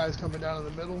 Got guys coming down in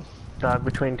the middle. Dog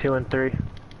between 2 and 3.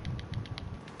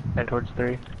 Head towards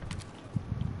 3.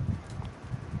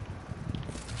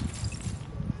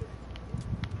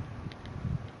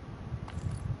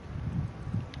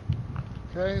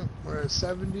 Okay, we're at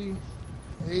 70,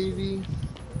 80,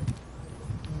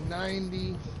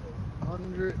 90,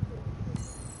 100.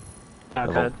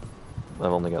 Dead. I've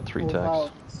only got 3 Vote tags.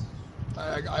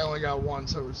 out. I only got 1,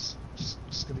 so it's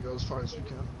just gonna go as far as we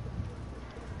can.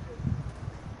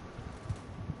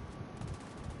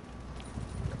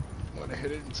 I'm gonna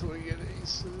hit it until we get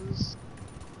aces.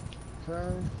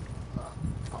 Okay. Oh,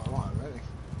 I don't have any.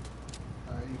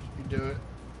 Alright, you do it.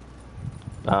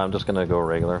 I'm just gonna go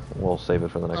regular. We'll save it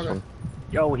for the next Okay. one.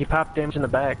 Yo, he popped damage in the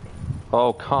back.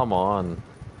 Oh, come on.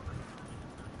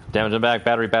 Damage in the back,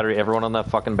 battery, everyone on that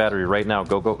fucking battery right now.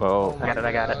 Go. Oh, I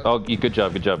got it. oh, good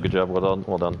job.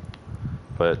 Well done.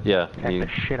 But yeah, Hack you the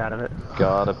shit out of it.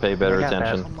 gotta pay better I got that.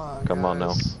 attention. Come on now.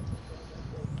 guys.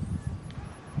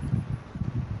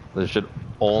 There should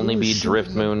only Who's be Drift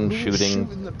shooting Moon the, who's shooting.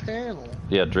 shooting the panel?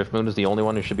 Yeah, Drift Moon is the only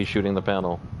one who should be shooting the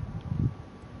panel.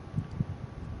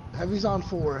 Heavy's on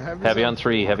 4. Heavy on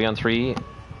 3, heavy on 3.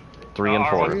 3 and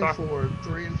 4. 3 and 4.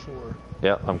 3 and 4.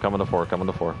 Yeah, I'm coming to 4,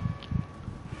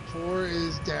 4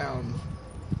 is down.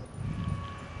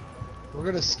 We're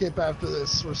gonna skip after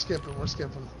this. We're skipping.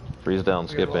 3's down,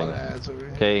 We got a lot skipping. of ads over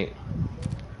here. Okay.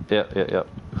 Yeah.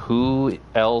 Who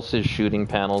else is shooting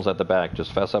panels at the back?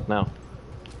 Just fess up now.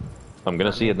 I'm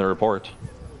gonna see it in the report.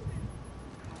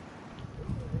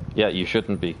 Yeah, you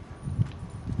shouldn't be.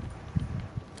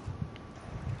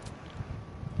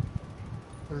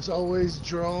 There's always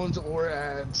drones or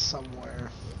ads somewhere.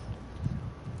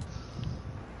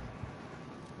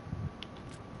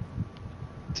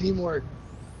 Teamwork.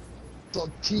 It's a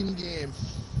team game.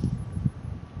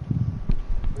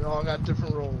 We all got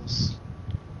different roles.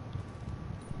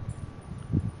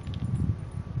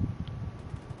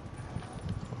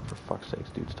 For fuck's sakes,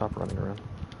 dude, stop running around.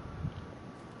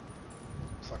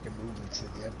 Fucking movements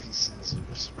of the NPCs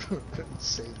are just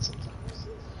insane sometimes.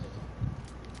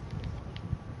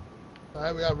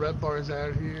 Alright, we got red bars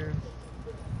out here.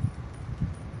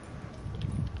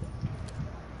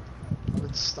 I've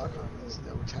been stuck on these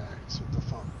no tags. What the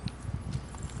fuck?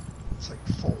 It's like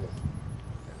full.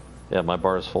 Yeah, my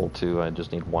bar is full too. I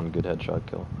just need one good headshot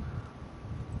kill.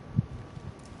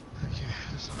 Okay,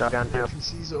 there's some Dog on two.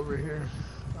 NPCs over here.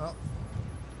 Oh.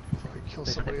 Probably kill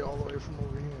somebody all the way from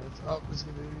over here. Oh, it's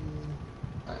gonna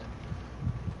be... Alright.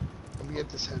 Let me get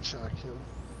this headshot kill.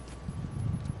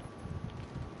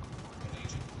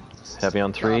 Heavy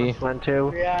on 3 One,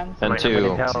 two. Yeah. and Might 2.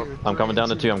 need help. I'm coming down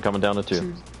to 2. I'm coming down to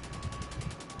 2.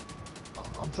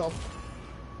 I'm telling.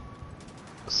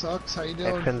 Sucks. How you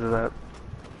doing? Extends it up.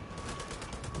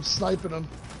 I'm sniping him.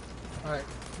 Alright,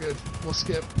 good. We'll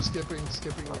skip. Skipping.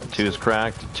 2's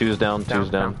cracked. 2's down. 2's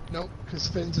down. Nope, because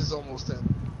Finn's is almost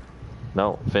in.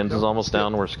 No, Finn's is Nope, almost skip.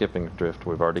 down. We're skipping Drift.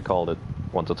 We've already called it.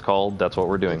 Once it's called, that's what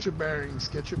we're doing. Get your bearings.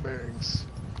 Get your bearings.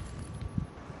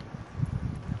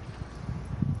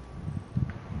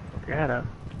 Put your head up.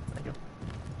 Thank you.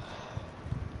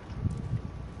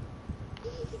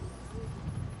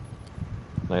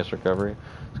 Nice recovery.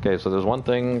 Okay, so there's one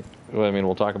thing, well, I mean,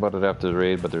 we'll talk about it after the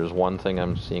raid, but there's one thing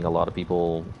I'm seeing a lot of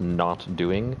people not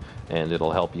doing, and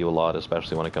it'll help you a lot,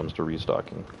 especially when it comes to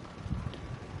restocking.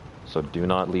 So do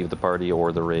not leave the party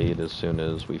or the raid as soon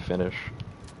as we finish.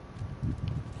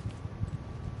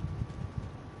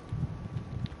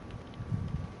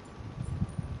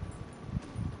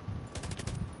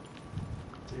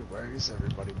 Dude, where is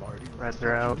everybody, Marty? What Reds the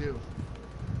are fuck out. you do?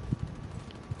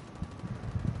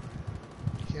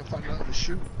 Can't find nothing to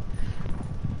shoot.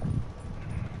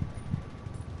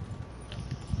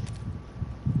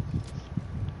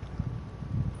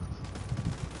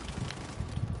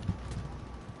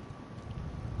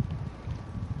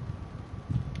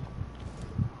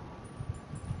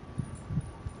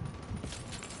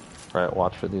 Alright,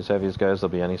 watch for these heavies, guys. They'll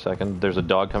be any second. There's a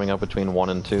dog coming up between 1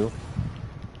 and 2.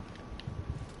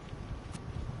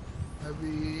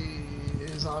 Heavy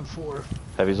is on 4.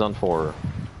 Heavy's on 4.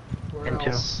 Where And 2.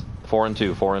 else? 4 and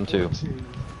 2. 4 and 2. 2.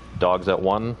 Dog's at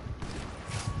 1.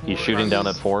 He's Four shooting down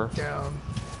is at 4. Down.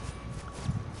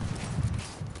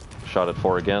 Shot at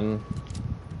 4 again.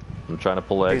 I'm trying to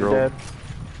pull He's aggro. dead.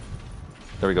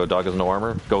 There we go. Dog has no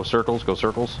armor. Go circles. Go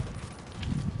circles.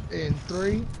 In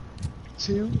 3,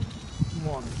 2,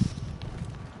 1.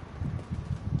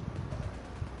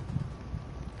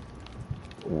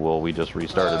 Well, we just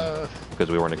restarted because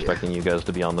we weren't expecting you guys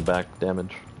to be on the back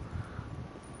damage.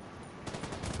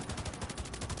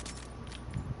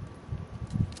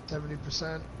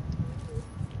 %,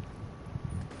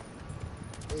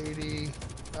 80, 90,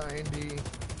 100.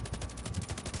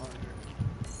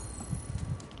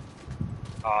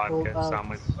 Oh, I'm Full getting house.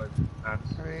 sandwiched.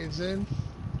 That's... Grenades in.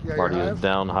 You got Marty your is hive?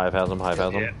 down. Hive has him. Hive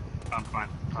has Yeah, him. I'm fine.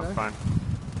 I'm Okay. fine.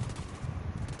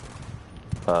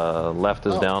 Left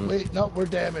is Oh, down. wait, no, we're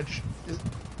damaged.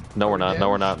 No, we're are we not. No,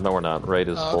 we're damaged? not. No, we're not. Right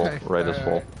is Oh, full. okay. Right is full.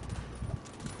 Alright.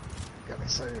 Got me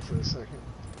excited for a second.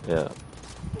 Yeah.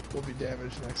 We'll be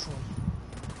damaged next one.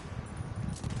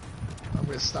 I'm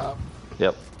gonna stop.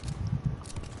 Yep.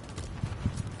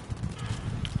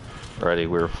 Alrighty,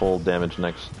 we're full damage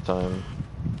next time.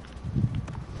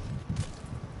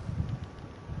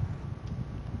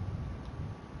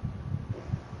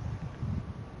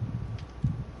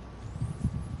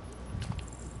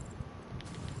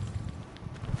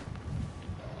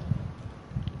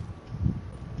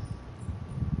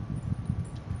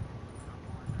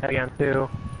 Heavy on 2.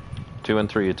 2 and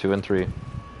 3. 2 and 3.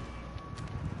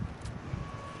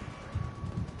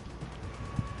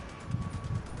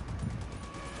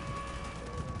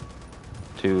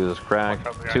 Two is cracked.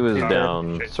 2 is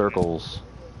down. Circles.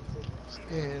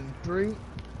 In 3,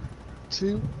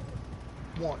 2,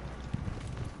 1.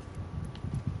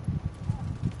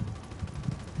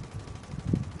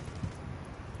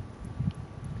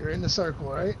 You're in the circle,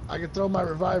 right? I can throw my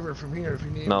reviver from here if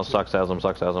you need No, me to. sucks has him.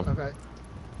 Sucks has him. Okay.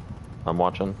 I'm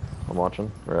watching. I'm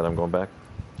watching. Alright, I'm going back.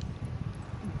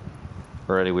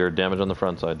 Alrighty, we are damage on the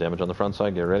front side. Damage on the front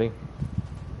side. Get ready.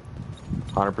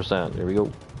 100%. Here we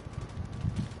go.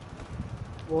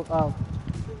 Well, out.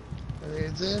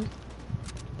 Grenades in.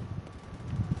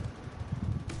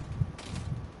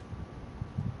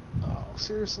 Oh,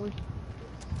 seriously?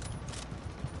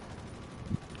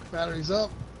 Batteries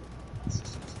up.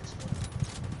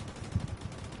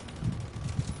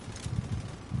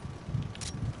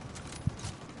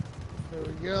 There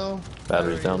we go.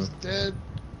 Battery's down. Is dead.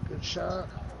 Good shot.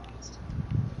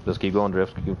 Just keep going,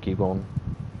 Drift. Keep going.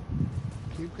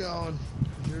 Keep going.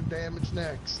 Your damage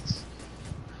next.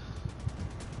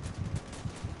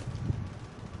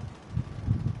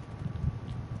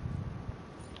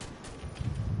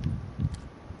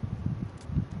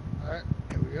 Alright,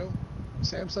 here we go.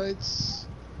 SAM sites.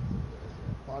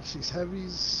 Watch these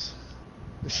heavies.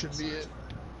 This should be it.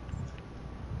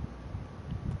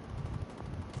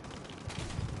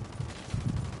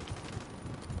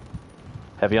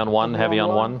 Heavy on one, heavy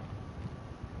on one.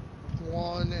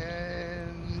 One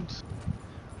and...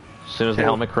 As soon as the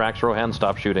helmet cracks, Rohan,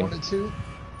 stop shooting. 1 and 2.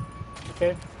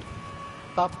 Okay.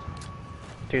 Stop.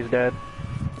 2's dead.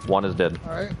 1 is dead.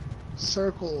 Alright.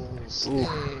 Circles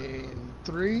in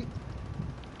 3,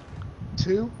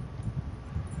 2,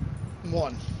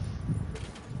 1.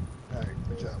 Alright,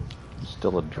 good job.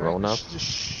 Still a drone up. This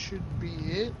should be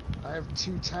it. I have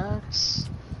 2 tacks.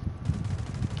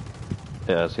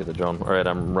 Yeah, I see the drone. Alright,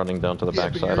 I'm running down to the Yeah,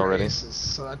 backside but you're already. aces,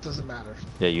 so that doesn't matter.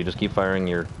 Yeah, you just keep firing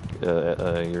your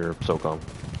SOCOM.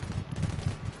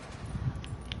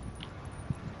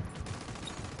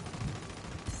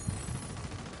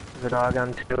 There's a dog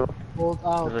on 2. Hold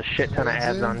out. There's a shit ton of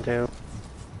ads on 2.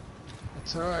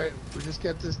 It's alright. We just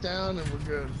get this down and we're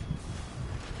good.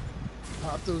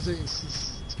 Pop those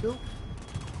aces. Let's go.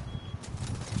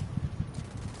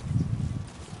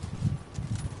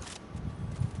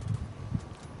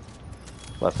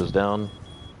 Left is down.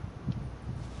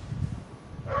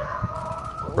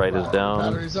 Right is down.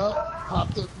 Battery's up.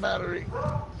 Pop the battery.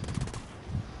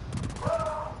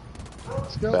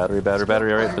 Let's go. Battery. Let's go. Alright,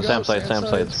 There the you SAM go, sites, SAM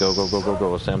sites. Go.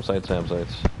 SAM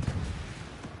sites.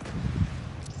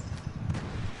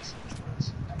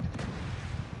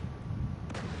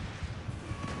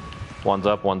 One's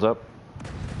up. One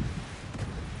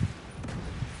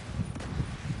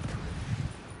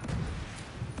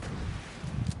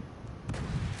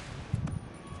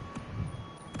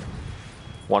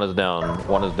is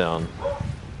down.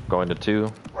 Going to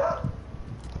 2.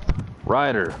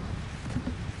 Ryder.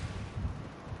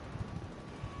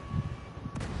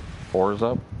 4's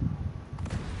up.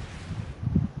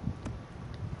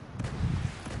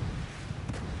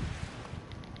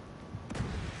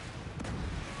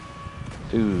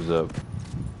 Two's up.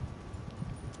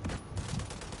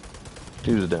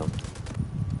 2's down.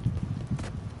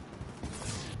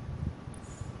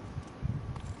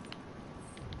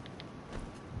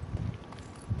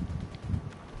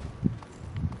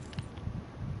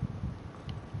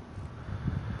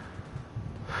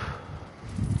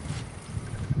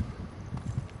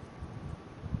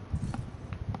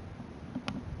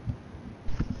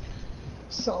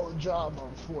 Solid job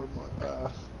on 4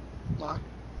 lock.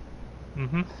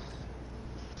 Mm-hmm.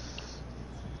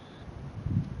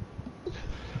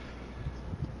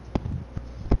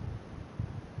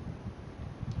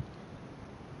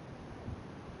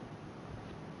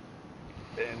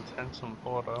 Bit intense on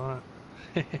 4, alright.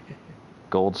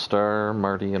 Gold star,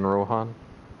 Marty and Rohan.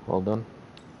 Well done.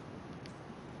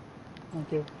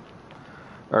 Thank you.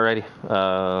 Alrighty,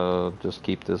 just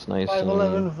keep this nice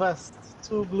 511 and... vest,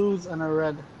 2 blues and a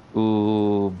red.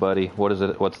 Ooh, buddy, what is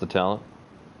it? What's the talent?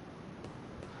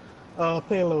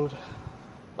 Payload.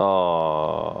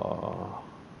 Oh,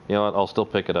 you know what? I'll still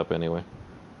pick it up anyway.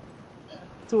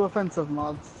 2 offensive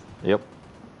mods. Yep.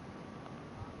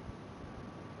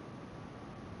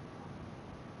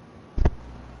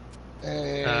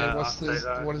 And what's I'll this?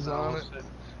 take that. What is on I'll it?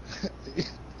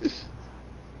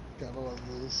 Gotta love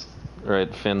these.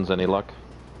 Alright, Fins, any luck?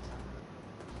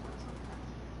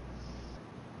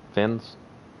 Fins?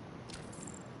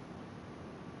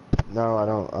 No, I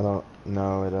don't. No,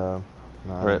 no, I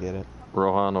Right. don't get it.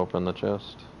 Rohan, open the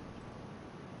chest.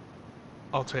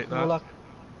 I'll take No that. luck.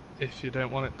 If you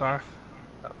don't want it, Darth.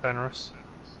 That Fenris.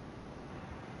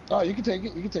 Oh, you can take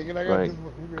it. I got Right, this.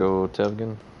 We're good. go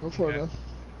Tevgen. Go for it, Yeah. man.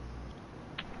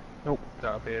 Nope.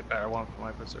 That'll be a better one for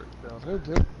my berserk build.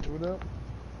 Good. Do it up.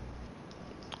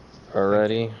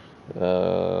 Alrighty.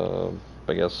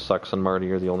 I guess Sux and Marty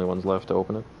are the only ones left to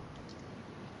open it.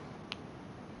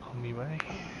 On me way.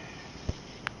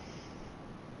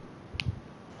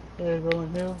 Here you go,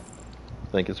 Neil.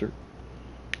 Thank you, sir.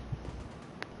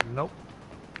 Nope.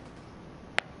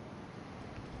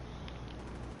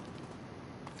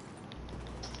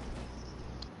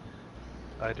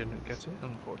 I didn't get it,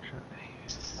 unfortunately.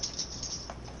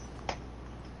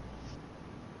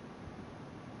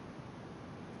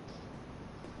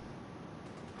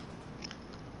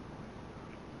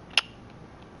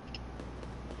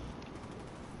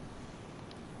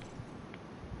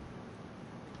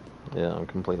 Yeah, I'm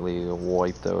completely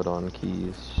wiped out on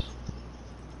keys.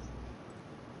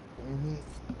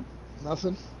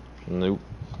 Nothing? Nope.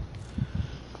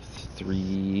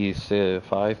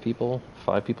 5 people.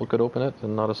 5 people could open it,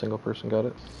 and not a single person got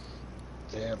it.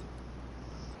 Damn.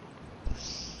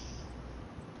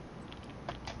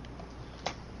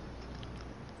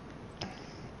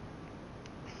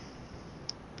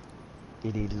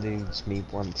 It eludes me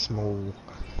once more.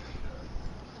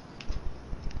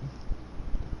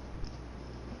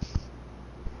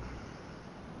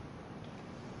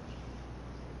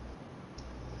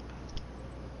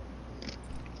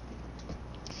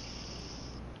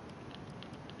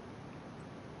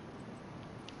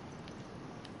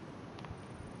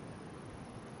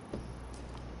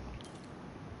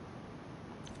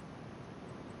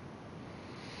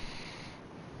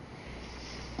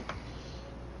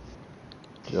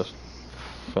 Just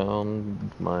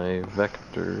found my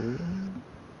vector.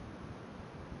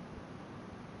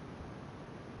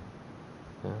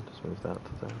 Yeah, just move that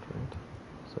to that, right?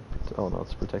 So, oh no,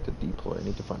 it's protected deploy. I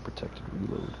need to find protected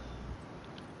reload.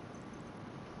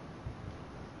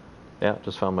 Yeah,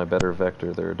 just found my better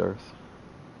vector there, Darth.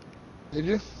 Did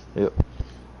you? Yep.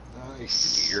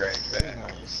 Nice. Be right back.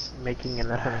 Nice. Making an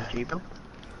FMG build?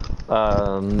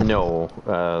 No.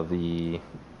 The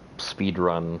speed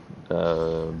run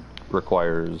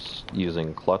requires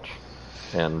using clutch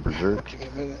and berserk. Give me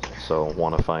a minute. So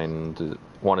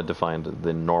wanted to find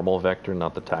the normal vector,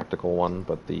 not the tactical one,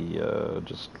 but the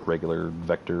just regular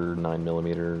vector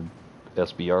 9mm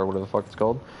SBR, whatever the fuck it's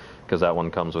called, because that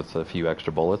one comes with a few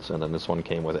extra bullets, and then this one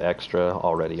came with extra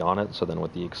already on it. So then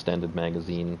with the extended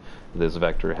magazine, this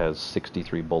vector has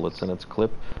 63 bullets in its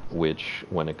clip, which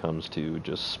when it comes to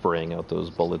just spraying out those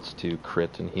bullets to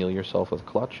crit and heal yourself with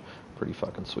clutch, pretty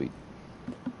fucking sweet.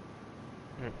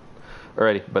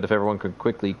 Alrighty, but if everyone could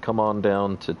quickly come on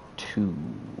down to 2.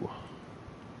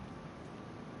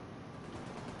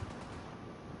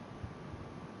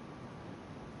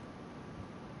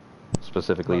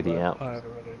 Specifically the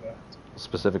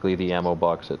ammo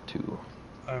box at 2.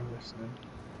 I'm listening.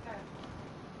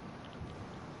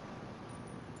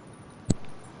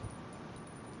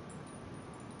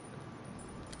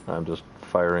 I'm just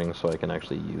firing so I can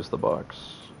actually use the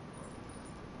box.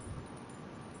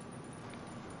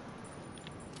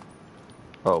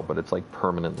 Oh, but it's like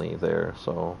permanently there,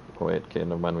 so wait, okay,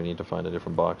 never mind, we need to find a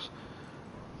different box.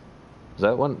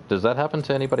 Does that happen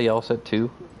to anybody else at 2?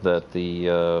 That the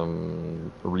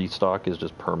restock is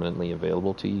just permanently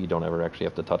available to you? You don't ever actually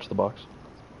have to touch the box?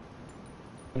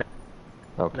 No.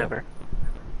 Okay. Never.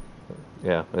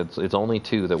 Yeah, it's only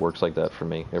 2 that works like that for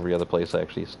me. Every other place I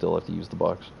actually still have to use the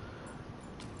box.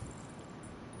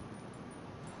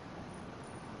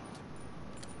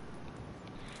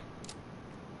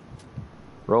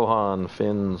 Rohan,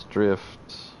 Fins, Drift.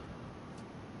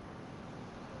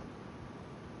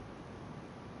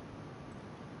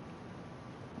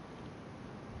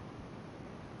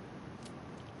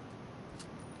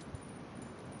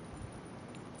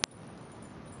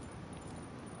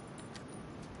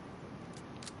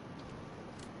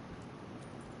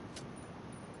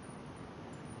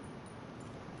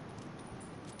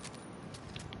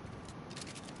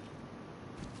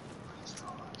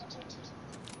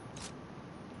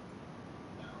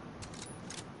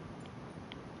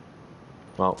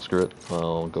 Well, screw it.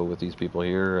 I'll go with these people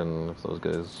here, and if those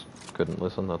guys couldn't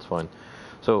listen, that's fine.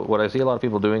 So what I see a lot of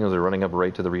people doing is they're running up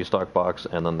right to the restock box,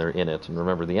 and then they're in it. And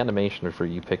remember, the animation for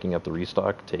you picking up the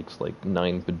restock takes like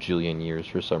 9 bajillion years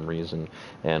for some reason.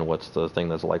 And what's the thing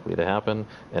that's likely to happen?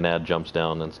 An ad jumps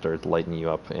down and starts lighting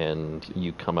you up, and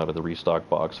you come out of the restock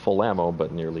box full ammo,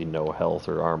 but nearly no health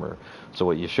or armor. So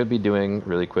what you should be doing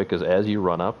really quick is as you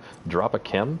run up, drop a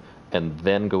chem, and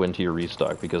then go into your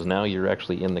restock, because now you're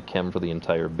actually in the chem for the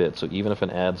entire bit. So even if an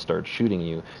ad starts shooting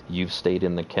you, you've stayed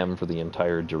in the chem for the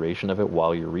entire duration of it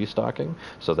while you're restocking.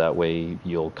 So that way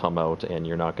you'll come out and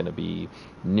you're not going to be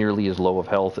nearly as low of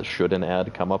health should an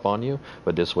ad come up on you.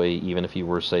 But this way, even if you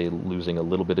were, say, losing a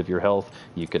little bit of your health,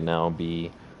 you can now be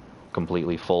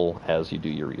completely full as you do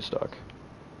your restock.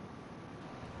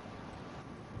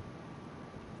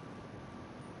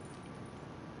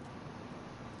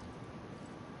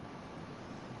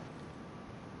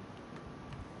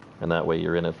 And that way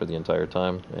you're in it for the entire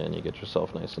time, and you get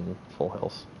yourself nice and full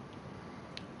health.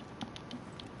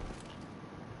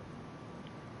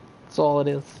 That's all it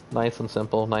is. Nice and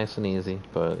simple, nice and easy.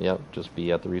 But yep, just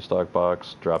be at the restock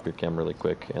box, drop your chem really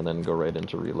quick, and then go right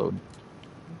into reload.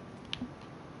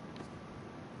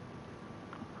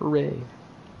 Hooray!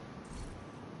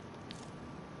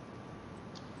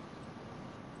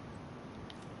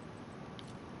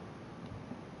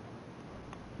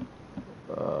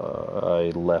 I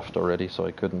left already, so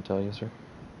I couldn't tell you, sir.